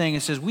at this thing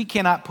and says, we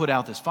cannot put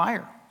out this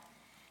fire.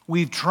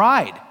 We've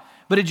tried,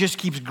 but it just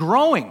keeps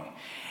growing.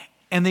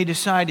 And they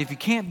decide, if you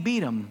can't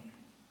beat them,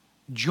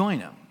 join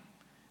them.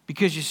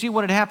 Because you see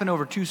what had happened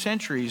over 2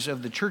 centuries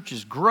of the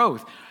church's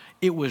growth.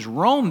 It was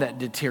Rome that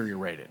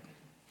deteriorated.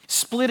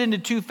 Split into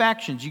 2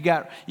 factions. You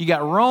got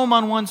Rome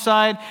on one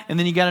side, and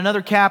then you got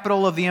another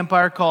capital of the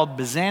empire called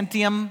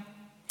Byzantium.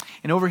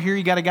 And over here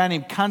you got a guy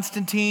named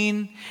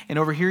Constantine. And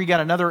over here you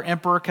got another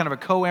emperor, kind of a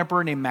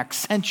co-emperor named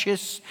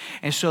Maxentius.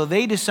 And so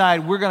they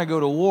decide we're going to go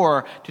to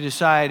war to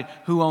decide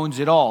who owns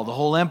it all, the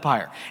whole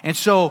empire. And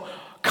so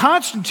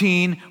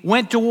Constantine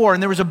went to war,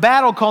 and there was a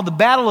battle called the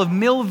Battle of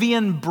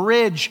Milvian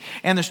Bridge.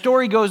 And the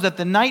story goes that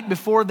the night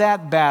before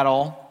that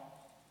battle,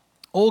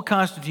 old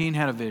Constantine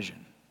had a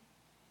vision.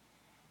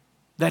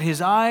 That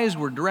his eyes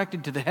were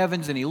directed to the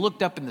heavens, and he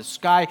looked up in the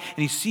sky, and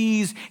he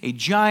sees a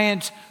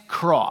giant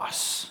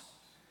cross.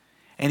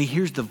 And he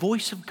hears the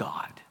voice of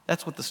God.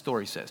 That's what the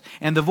story says.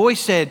 And the voice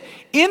said,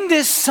 "In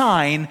this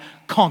sign,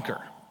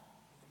 conquer."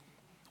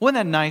 Wasn't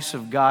that nice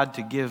of God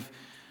to give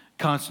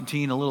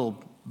Constantine a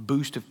little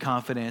boost of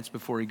confidence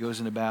before he goes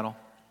into battle?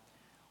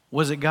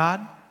 Was it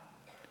God?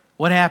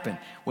 What happened?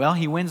 Well,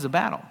 he wins the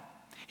battle.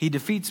 He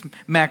defeats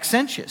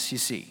Maxentius, you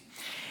see.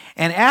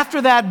 And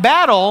after that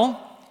battle,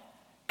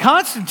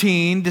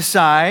 Constantine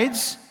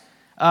decides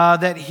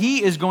that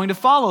he is going to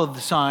follow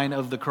the sign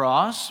of the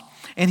cross,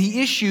 and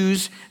he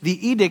issues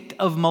the Edict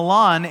of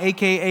Milan,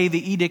 a.k.a.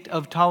 the Edict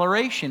of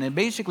Toleration. And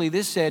basically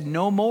this said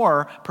no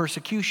more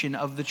persecution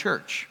of the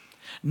church.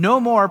 No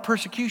more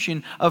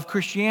persecution of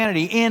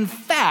Christianity. In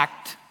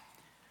fact,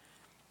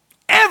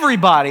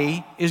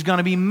 everybody is going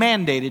to be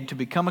mandated to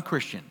become a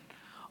Christian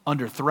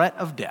under threat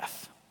of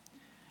death.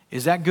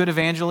 Is that good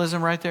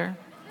evangelism right there?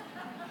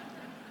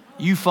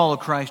 You follow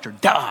Christ or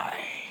die.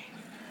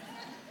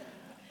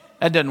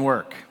 That doesn't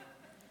work.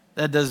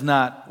 That does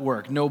not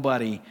work.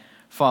 Nobody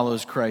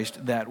follows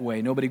Christ that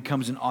way. Nobody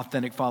becomes an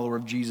authentic follower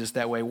of Jesus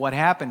that way. What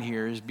happened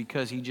here is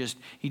because he just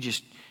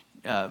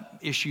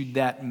issued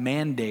that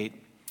mandate,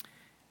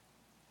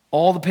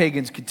 all the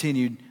pagans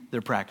continued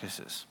their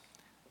practices.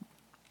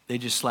 They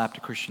just slapped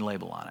a Christian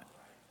label on it.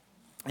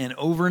 And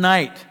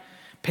overnight,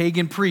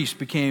 pagan priests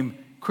became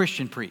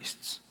Christian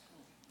priests.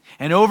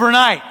 And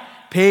overnight,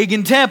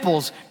 pagan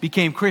temples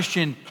became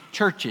Christian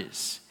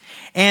churches.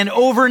 And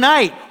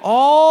overnight,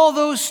 all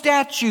those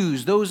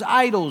statues, those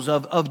idols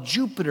of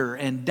Jupiter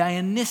and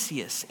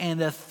Dionysius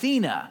and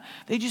Athena,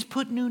 they just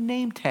put new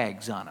name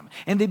tags on them.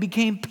 And they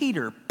became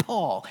Peter,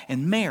 Paul,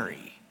 and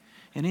Mary.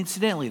 And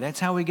incidentally, that's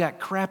how we got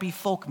crappy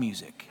folk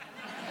music.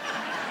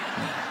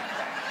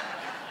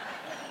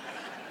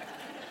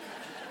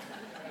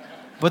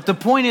 But the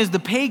point is, the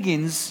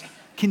pagans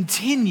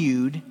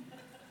continued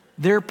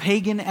their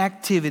pagan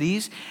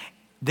activities.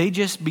 They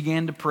just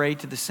began to pray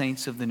to the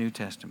saints of the New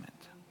Testament.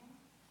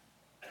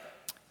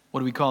 What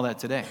do we call that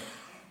today?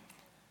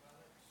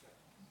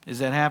 Is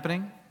that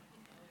happening?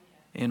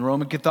 In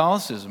Roman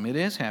Catholicism, it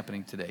is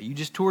happening today. You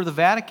just tour the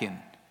Vatican.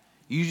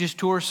 You just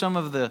tour some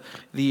of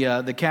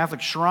the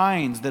Catholic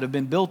shrines that have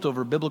been built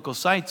over biblical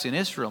sites in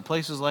Israel,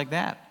 places like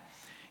that.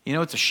 You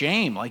know, it's a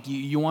shame. Like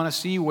you want to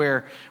see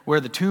where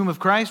the tomb of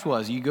Christ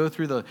was. You go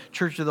through the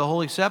Church of the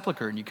Holy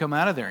Sepulchre and you come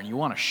out of there and you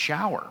want to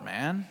shower,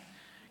 man,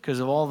 because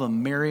of all the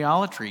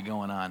Mariolatry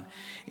going on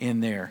in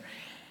there.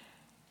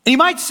 And you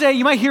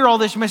might hear all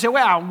this. You might say,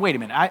 "Well, wait a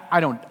minute. I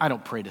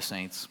don't pray to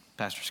saints,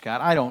 Pastor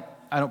Scott. I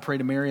don't pray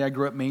to Mary. I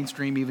grew up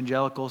mainstream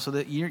evangelical, so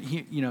that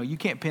you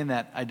can't pin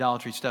that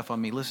idolatry stuff on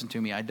me. Listen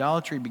to me.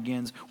 Idolatry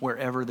begins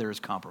wherever there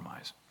is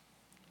compromise.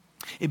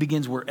 It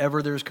begins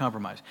wherever there is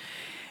compromise.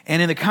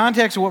 And in the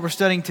context of what we're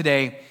studying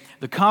today,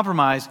 the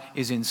compromise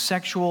is in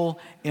sexual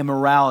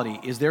immorality.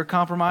 Is there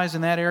compromise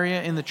in that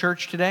area in the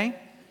church today?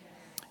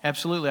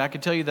 Absolutely. I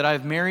can tell you that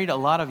I've married a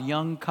lot of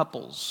young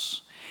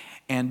couples.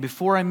 And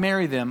before I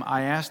marry them,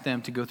 I ask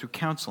them to go through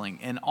counseling.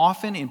 And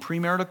often in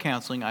premarital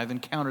counseling, I've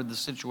encountered the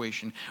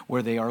situation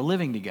where they are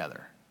living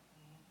together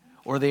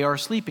or they are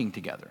sleeping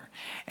together.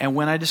 And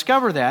when I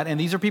discover that, and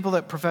these are people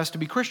that profess to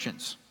be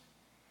Christians,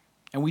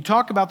 and we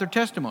talk about their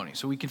testimony,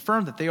 so we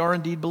confirm that they are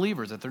indeed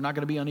believers, that they're not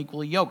going to be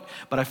unequally yoked.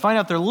 But I find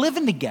out they're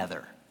living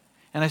together.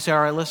 And I say, all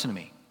right, listen to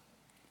me.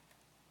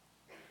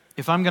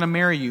 If I'm going to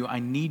marry you, I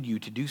need you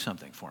to do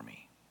something for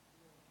me.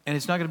 And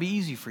it's not going to be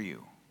easy for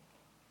you.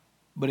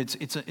 But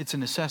it's a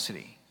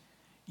necessity.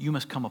 You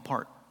must come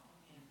apart.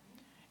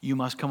 You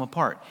must come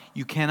apart.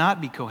 You cannot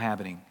be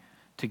cohabiting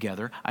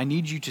together. I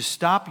need you to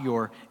stop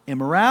your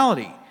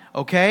immorality,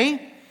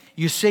 okay?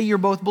 You say you're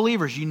both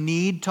believers. You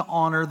need to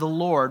honor the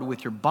Lord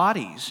with your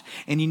bodies,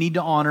 and you need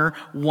to honor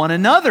one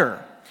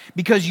another,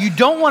 because you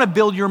don't want to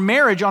build your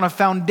marriage on a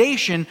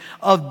foundation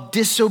of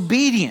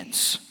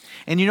disobedience.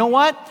 And you know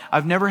what?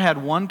 I've never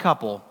had one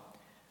couple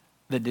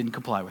that didn't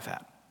comply with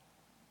that.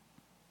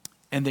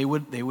 And they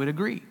would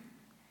agree.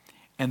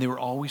 And they were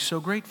always so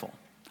grateful.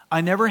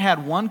 I never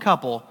had one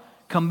couple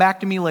come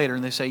back to me later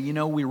and they say,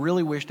 we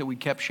really wish that we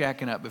kept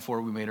shacking up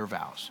before we made our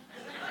vows.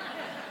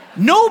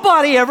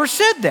 Nobody ever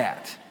said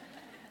that.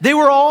 They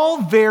were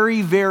all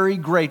very, very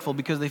grateful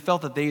because they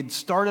felt that they had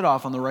started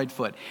off on the right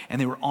foot and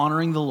they were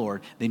honoring the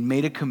Lord. They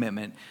made a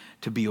commitment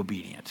to be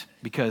obedient,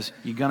 because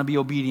you're going to be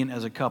obedient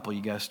as a couple.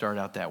 You got to start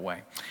out that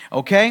way.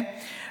 Okay?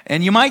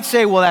 And you might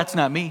say, well, that's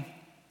not me.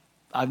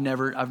 I've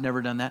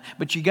never done that.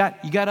 But you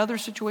got other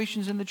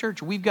situations in the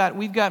church. We've got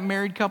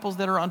married couples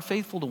that are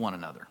unfaithful to one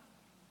another.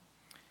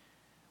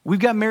 We've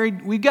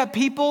got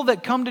people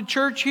that come to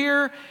church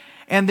here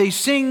and they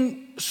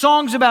sing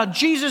songs about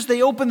Jesus.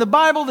 They open the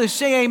Bible, they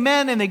say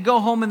amen, and they go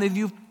home and they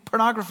view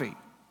pornography.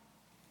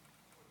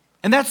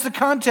 And that's the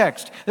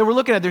context that we're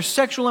looking at. There's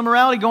sexual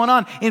immorality going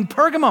on in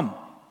Pergamum.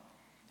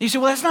 You say,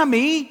 well, that's not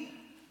me.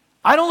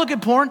 I don't look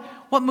at porn.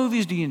 What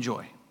movies do you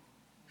enjoy?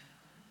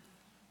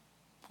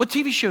 What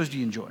TV shows do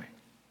you enjoy?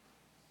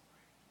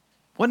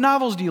 What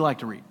novels do you like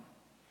to read?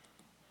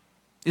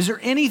 Is there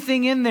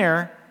anything in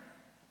there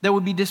that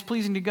would be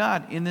displeasing to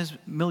God in this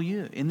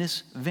milieu, in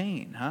this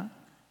vein, huh?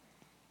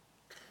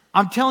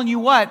 I'm telling you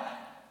what,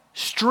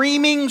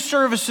 streaming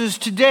services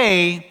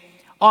today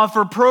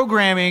offer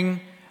programming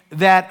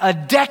that a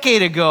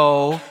decade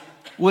ago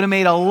would have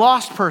made a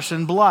lost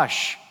person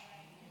blush.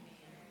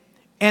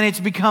 And it's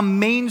become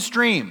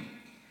mainstream.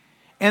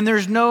 And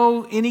there's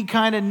no any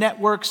kind of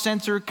network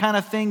censor kind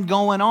of thing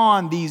going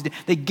on these days.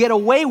 They get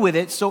away with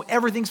it, so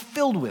everything's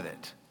filled with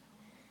it.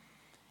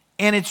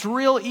 And it's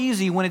real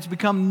easy when it's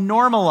become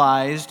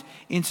normalized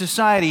in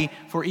society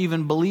for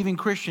even believing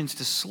Christians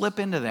to slip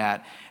into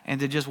that and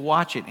to just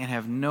watch it and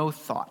have no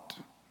thought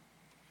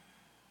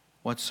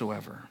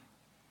whatsoever.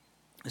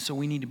 And so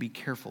we need to be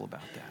careful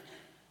about that.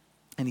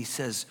 And he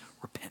says,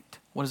 repent.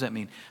 What does that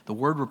mean? The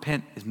word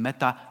repent is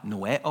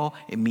metanoeo.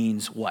 It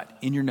means what?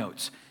 In your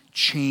notes,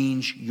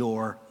 change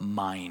your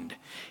mind.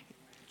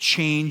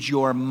 Change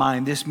your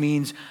mind. This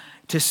means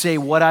to say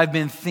what I've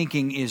been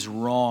thinking is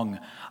wrong.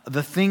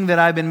 The thing that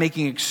I've been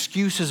making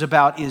excuses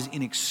about is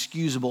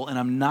inexcusable, and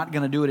I'm not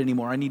going to do it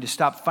anymore. I need to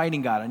stop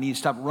fighting God. I need to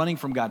stop running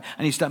from God.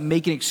 I need to stop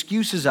making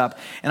excuses up,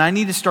 and I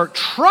need to start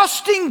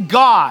trusting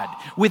God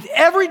with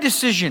every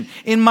decision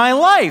in my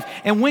life.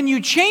 And when you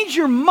change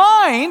your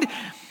mind,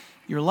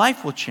 your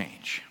life will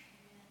change.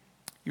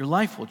 Your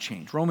life will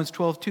change. Romans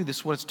 12:2, this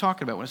is what it's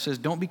talking about when it says,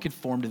 don't be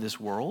conformed to this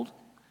world.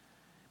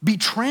 Be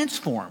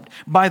transformed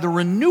by the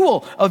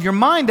renewal of your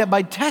mind, that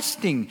by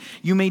testing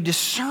you may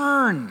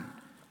discern.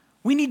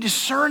 We need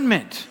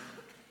discernment.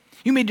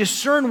 You may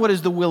discern what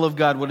is the will of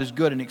God, what is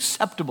good and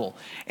acceptable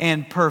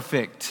and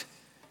perfect.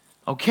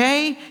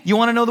 Okay? You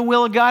want to know the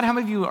will of God? How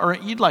many of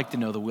you you'd like to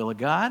know the will of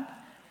God?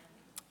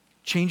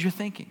 Change your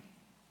thinking.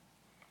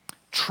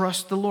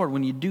 Trust the Lord.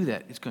 When you do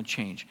that, it's going to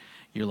change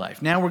your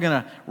life. Now we're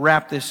going to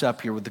wrap this up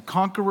here with the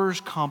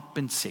conqueror's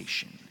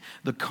compensation.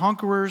 The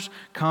conqueror's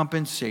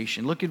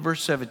compensation. Look at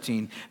verse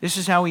 17. This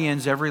is how he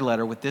ends every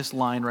letter, with this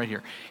line right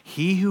here.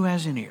 He who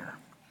has an ear,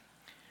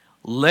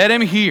 let him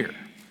hear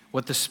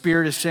what the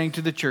Spirit is saying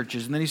to the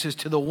churches. And then he says,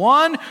 to the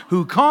one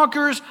who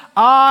conquers,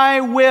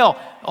 I will.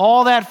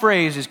 All that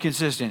phrase is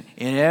consistent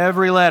in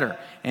every letter.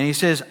 And he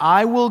says,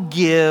 I will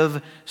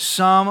give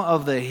some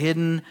of the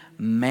hidden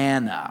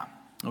manna.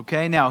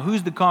 Okay, now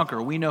who's the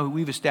conqueror? We know,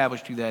 we've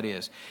established who that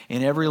is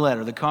in every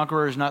letter. The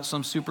conqueror is not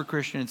some super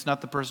Christian. It's not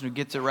the person who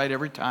gets it right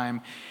every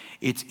time.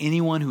 It's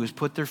anyone who has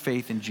put their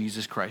faith in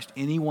Jesus Christ.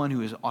 Anyone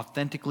who is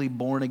authentically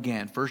born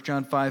again. 1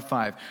 John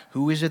 5:5.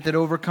 Who is it that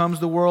overcomes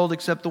the world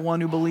except the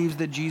one who believes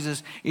that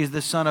Jesus is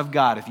the Son of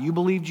God? If you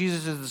believe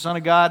Jesus is the Son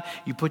of God,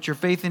 you put your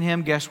faith in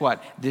him, guess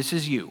what? This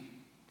is you.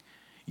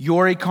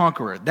 You're a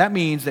conqueror. That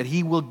means that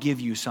he will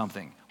give you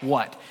something.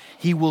 What?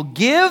 He will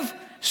give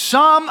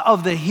some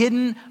of the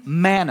hidden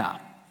manna.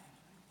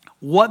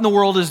 What in the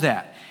world is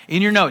that?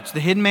 In your notes,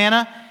 the hidden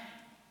manna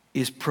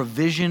is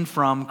provision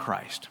from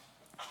Christ.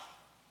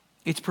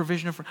 It's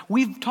provision from.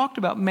 We've talked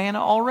about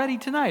manna already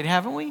tonight,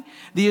 haven't we?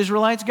 The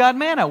Israelites got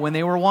manna when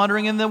they were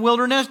wandering in the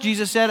wilderness.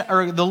 Jesus said,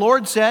 or the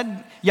Lord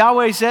said,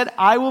 Yahweh said,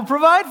 I will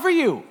provide for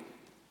you.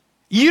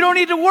 You don't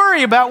need to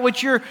worry about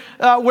what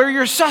where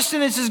your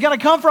sustenance is going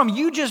to come from.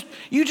 You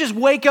just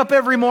wake up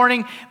every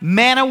morning.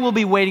 Manna will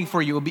be waiting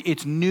for you.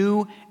 It's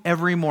new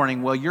every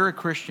morning. Well, you're a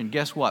Christian.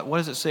 Guess what? What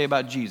does it say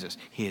about Jesus?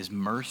 His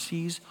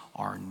mercies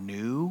are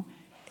new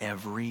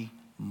every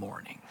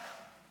morning.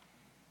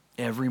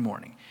 Every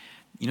morning.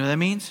 You know what that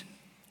means?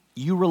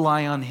 You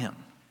rely on him.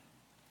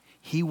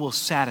 He will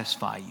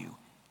satisfy you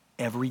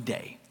every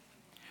day.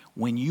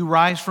 When you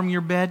rise from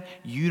your bed,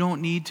 you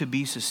don't need to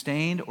be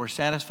sustained or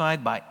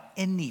satisfied by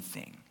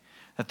anything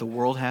that the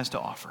world has to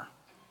offer.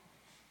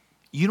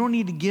 You don't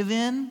need to give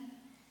in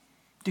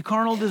to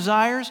carnal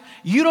desires.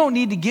 You don't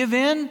need to give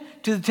in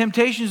to the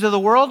temptations of the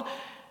world.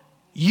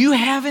 You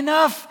have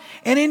enough.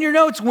 And in your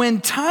notes,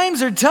 when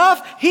times are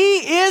tough,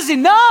 he is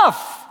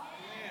enough.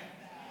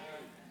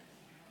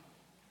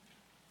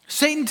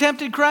 Satan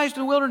tempted Christ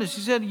in the wilderness.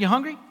 He said, you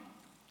hungry?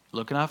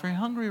 Looking awfully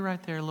hungry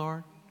right there,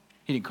 Lord.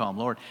 He didn't call him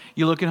Lord.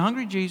 You looking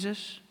hungry,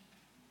 Jesus?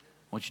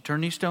 Why don't you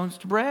turn these stones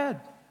to bread?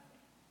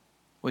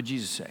 What did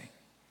Jesus say?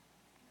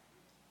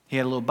 He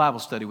had a little Bible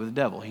study with the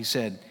devil. He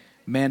said,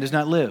 man does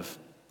not live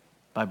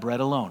by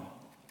bread alone,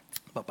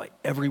 but by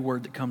every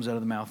word that comes out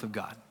of the mouth of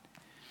God.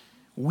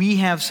 We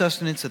have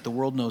sustenance that the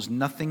world knows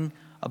nothing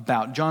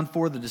about. John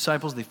 4, the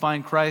disciples, they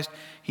find Christ.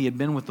 He had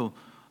been with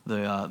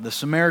the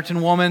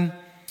Samaritan woman.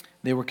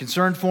 They were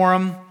concerned for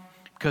him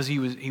because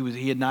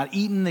he had not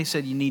eaten. They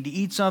said, you need to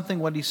eat something.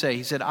 What did he say?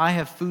 He said, I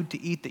have food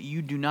to eat that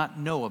you do not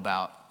know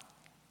about.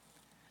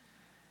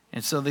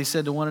 And so they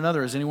said to one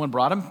another, has anyone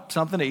brought him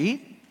something to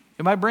eat?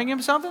 Am I bringing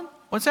him something?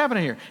 What's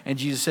happening here? And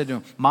Jesus said to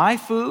him, my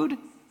food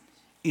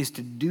is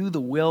to do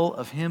the will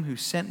of him who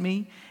sent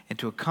me and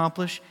to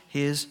accomplish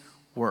his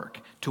work.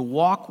 To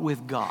walk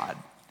with God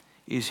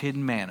is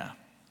hidden manna.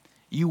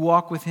 You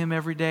walk with him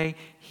every day,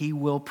 he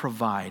will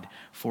provide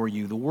for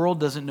you. The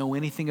world doesn't know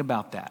anything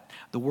about that.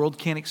 The world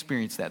can't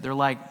experience that. They're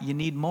like, you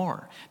need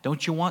more.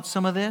 Don't you want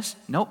some of this?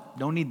 Nope,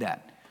 don't need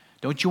that.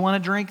 Don't you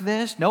want to drink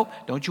this? Nope.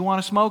 Don't you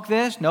want to smoke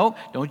this? Nope.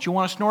 Don't you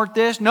want to snort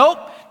this? Nope.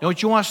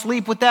 Don't you want to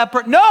sleep with that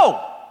person?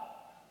 No!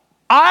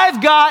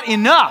 I've got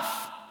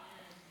enough.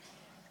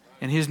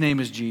 And his name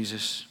is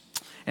Jesus.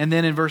 And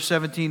then in verse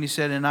 17 he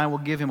said, and I will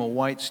give him a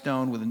white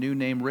stone with a new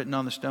name written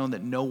on the stone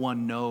that no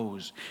one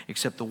knows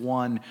except the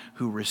one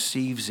who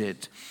receives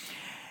it.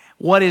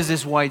 What is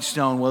this white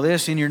stone? Well,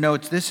 this in your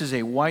notes, this is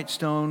a white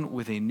stone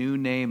with a new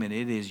name, and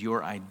it is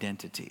your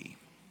identity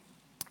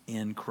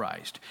in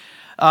Christ.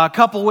 A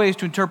couple ways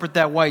to interpret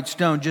that white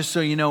stone, just so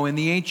you know. In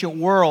the ancient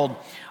world,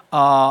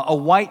 a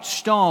white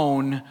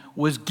stone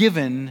was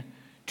given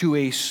to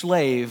a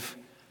slave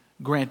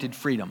granted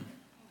freedom.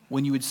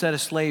 When you would set a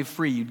slave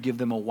free, you'd give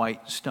them a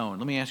white stone.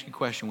 Let me ask you a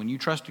question. When you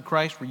trusted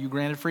Christ, were you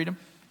granted freedom?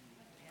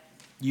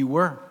 You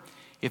were.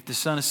 If the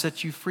Son has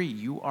set you free,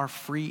 you are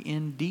free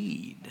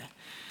indeed.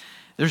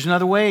 There's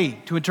another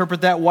way to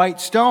interpret that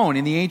white stone.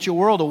 In the ancient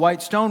world, a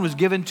white stone was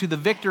given to the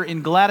victor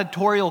in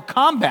gladiatorial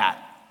combat.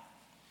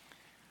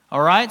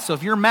 All right? So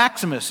if you're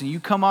Maximus and you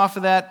come off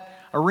of that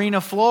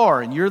arena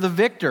floor and you're the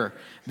victor,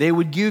 they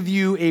would give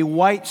you a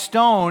white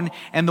stone,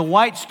 and the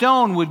white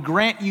stone would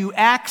grant you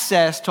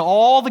access to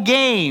all the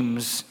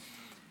games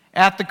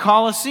at the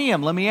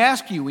Colosseum. Let me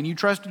ask you, when you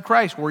trusted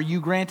Christ, were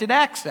you granted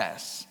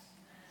access?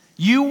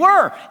 You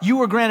were. You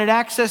were granted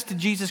access to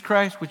Jesus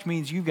Christ, which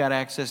means you got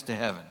access to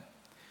heaven.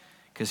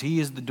 Because he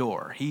is the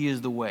door, he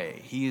is the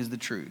way, he is the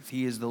truth,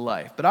 he is the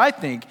life. But I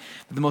think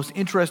that the most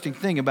interesting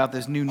thing about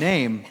this new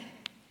name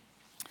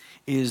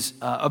is,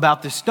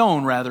 about this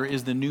stone rather,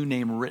 is the new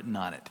name written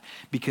on it.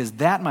 Because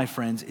that, my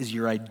friends, is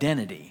your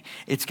identity.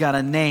 It's got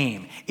a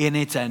name, and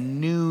it's a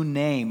new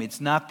name. It's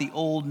not the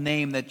old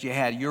name that you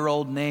had. Your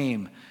old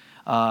name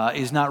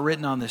is not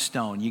written on the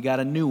stone. You got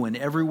a new one.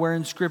 Everywhere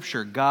in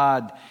Scripture,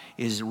 God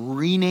is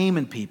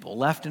renaming people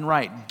left and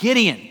right.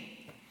 Gideon,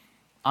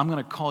 I'm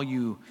going to call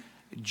you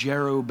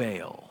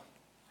Jerubbaal.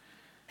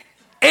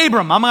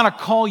 Abram, I'm going to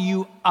call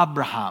you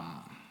Abraham.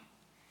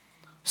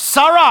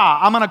 Sarah,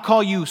 I'm going to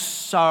call you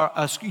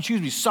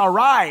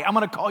Sarai. I'm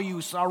going to call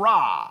you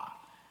Sarah.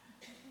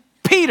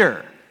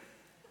 Peter,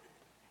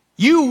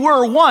 you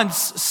were once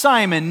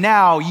Simon,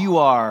 now you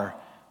are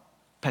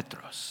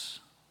Petros.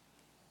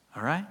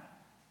 All right?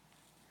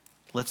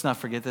 Let's not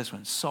forget this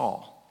one.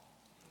 Saul,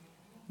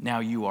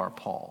 now you are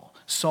Paul.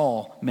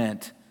 Saul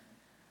meant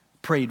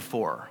prayed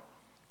for.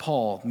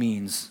 Paul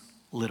means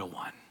little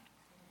one.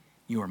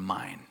 You are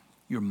mine.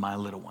 You're my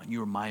little one.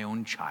 You are my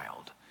own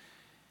child.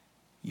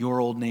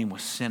 Your old name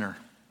was sinner.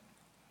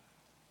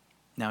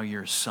 Now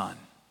you're a son.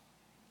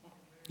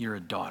 You're a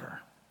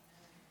daughter.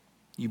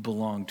 You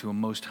belong to a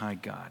most high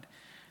God.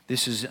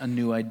 This is a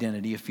new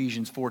identity.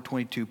 Ephesians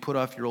 4:22, put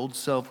off your old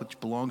self, which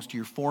belongs to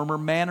your former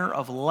manner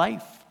of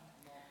life,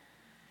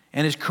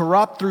 and is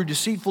corrupt through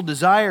deceitful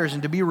desires,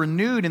 and to be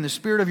renewed in the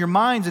spirit of your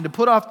minds, and to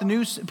put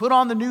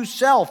on the new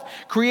self,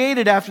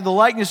 created after the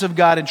likeness of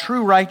God in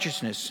true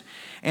righteousness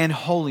and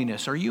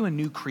holiness. Are you a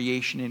new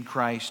creation in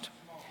Christ?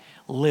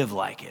 Live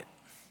like it.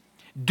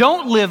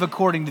 Don't live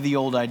according to the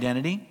old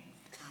identity.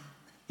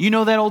 You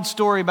know that old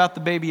story about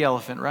the baby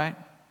elephant, right?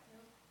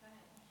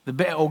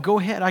 Go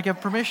ahead. I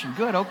got permission.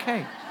 Good,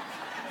 okay.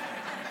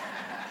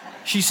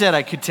 She said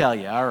I could tell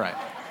you. All right.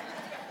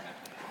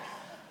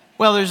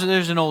 Well,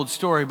 there's an old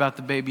story about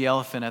the baby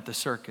elephant at the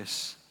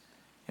circus.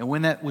 And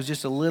when that was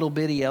just a little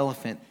bitty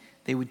elephant,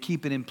 they would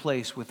keep it in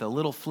place with a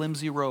little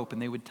flimsy rope,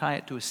 and they would tie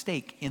it to a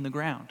stake in the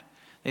ground.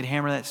 They'd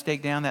hammer that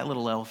stake down. That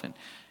little elephant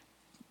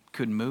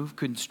couldn't move,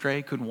 couldn't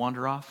stray, couldn't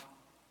wander off.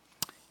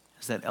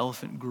 As that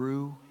elephant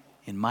grew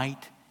in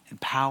might and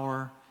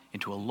power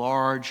into a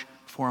large,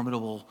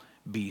 formidable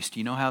beast.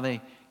 You know how they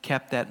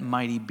kept that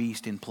mighty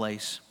beast in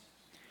place?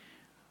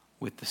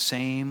 With the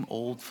same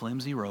old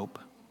flimsy rope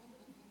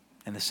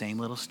and the same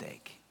little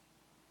stake.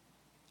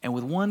 And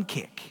with one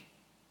kick,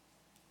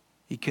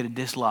 he could have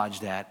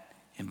dislodged that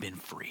and been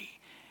free.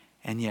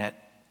 And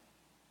yet,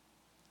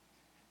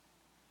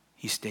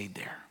 he stayed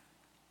there.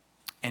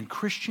 And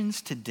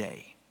Christians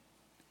today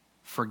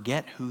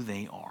forget who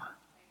they are.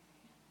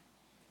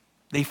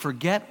 They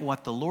forget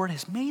what the Lord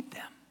has made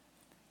them.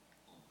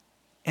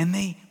 And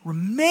they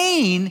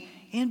remain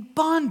in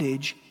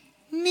bondage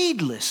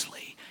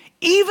needlessly.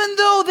 Even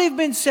though they've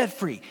been set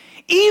free.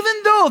 Even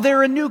though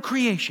they're a new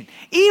creation.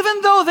 Even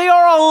though they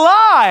are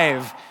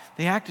alive.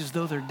 They act as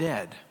though they're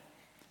dead.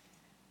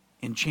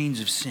 In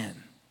chains of sin.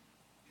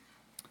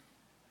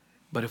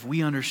 But if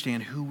we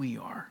understand who we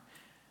are.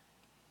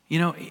 You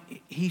know,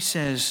 he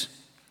says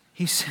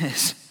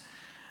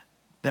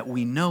that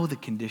we know the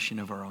condition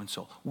of our own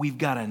soul. We've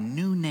got a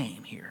new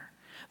name here.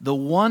 The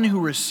one who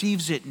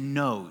receives it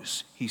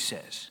knows, he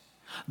says.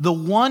 The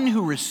one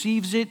who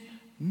receives it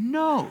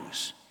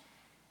knows.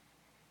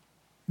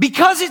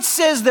 Because it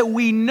says that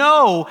we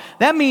know,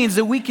 that means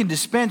that we can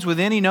dispense with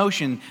any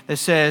notion that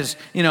says,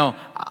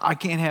 I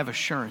can't have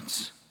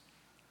assurance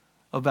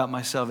about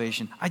my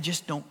salvation. I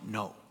just don't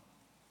know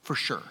for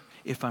sure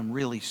if I'm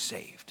really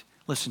saved.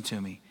 Listen to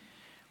me.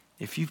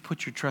 If you've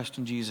put your trust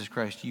in Jesus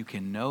Christ, you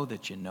can know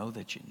that you know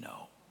that you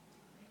know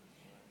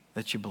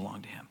that you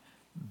belong to him.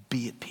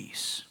 Be at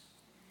peace.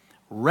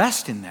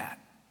 Rest in that,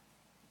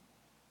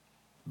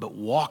 but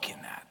walk in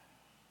that.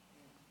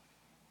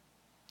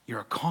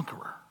 You're a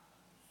conqueror,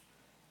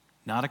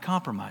 not a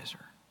compromiser.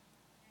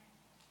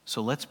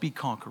 So let's be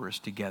conquerors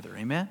together.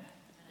 Amen?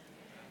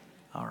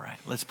 All right,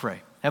 let's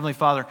pray. Heavenly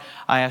Father,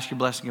 I ask your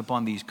blessing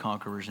upon these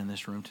conquerors in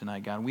this room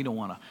tonight, God. We don't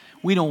want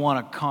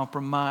to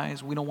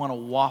compromise. We don't want to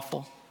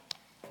waffle.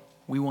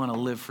 We want to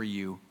live for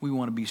you. We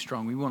want to be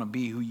strong. We want to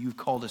be who you've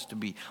called us to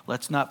be.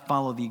 Let's not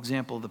follow the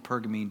example of the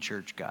Pergamene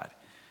church, God.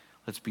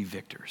 Let's be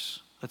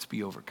victors. Let's be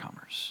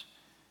overcomers.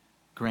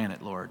 Grant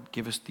it, Lord.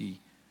 Give us the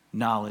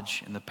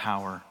knowledge and the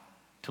power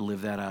to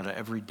live that out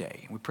every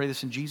day. We pray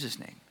this in Jesus'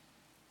 name.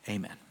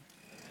 Amen.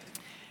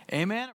 Amen.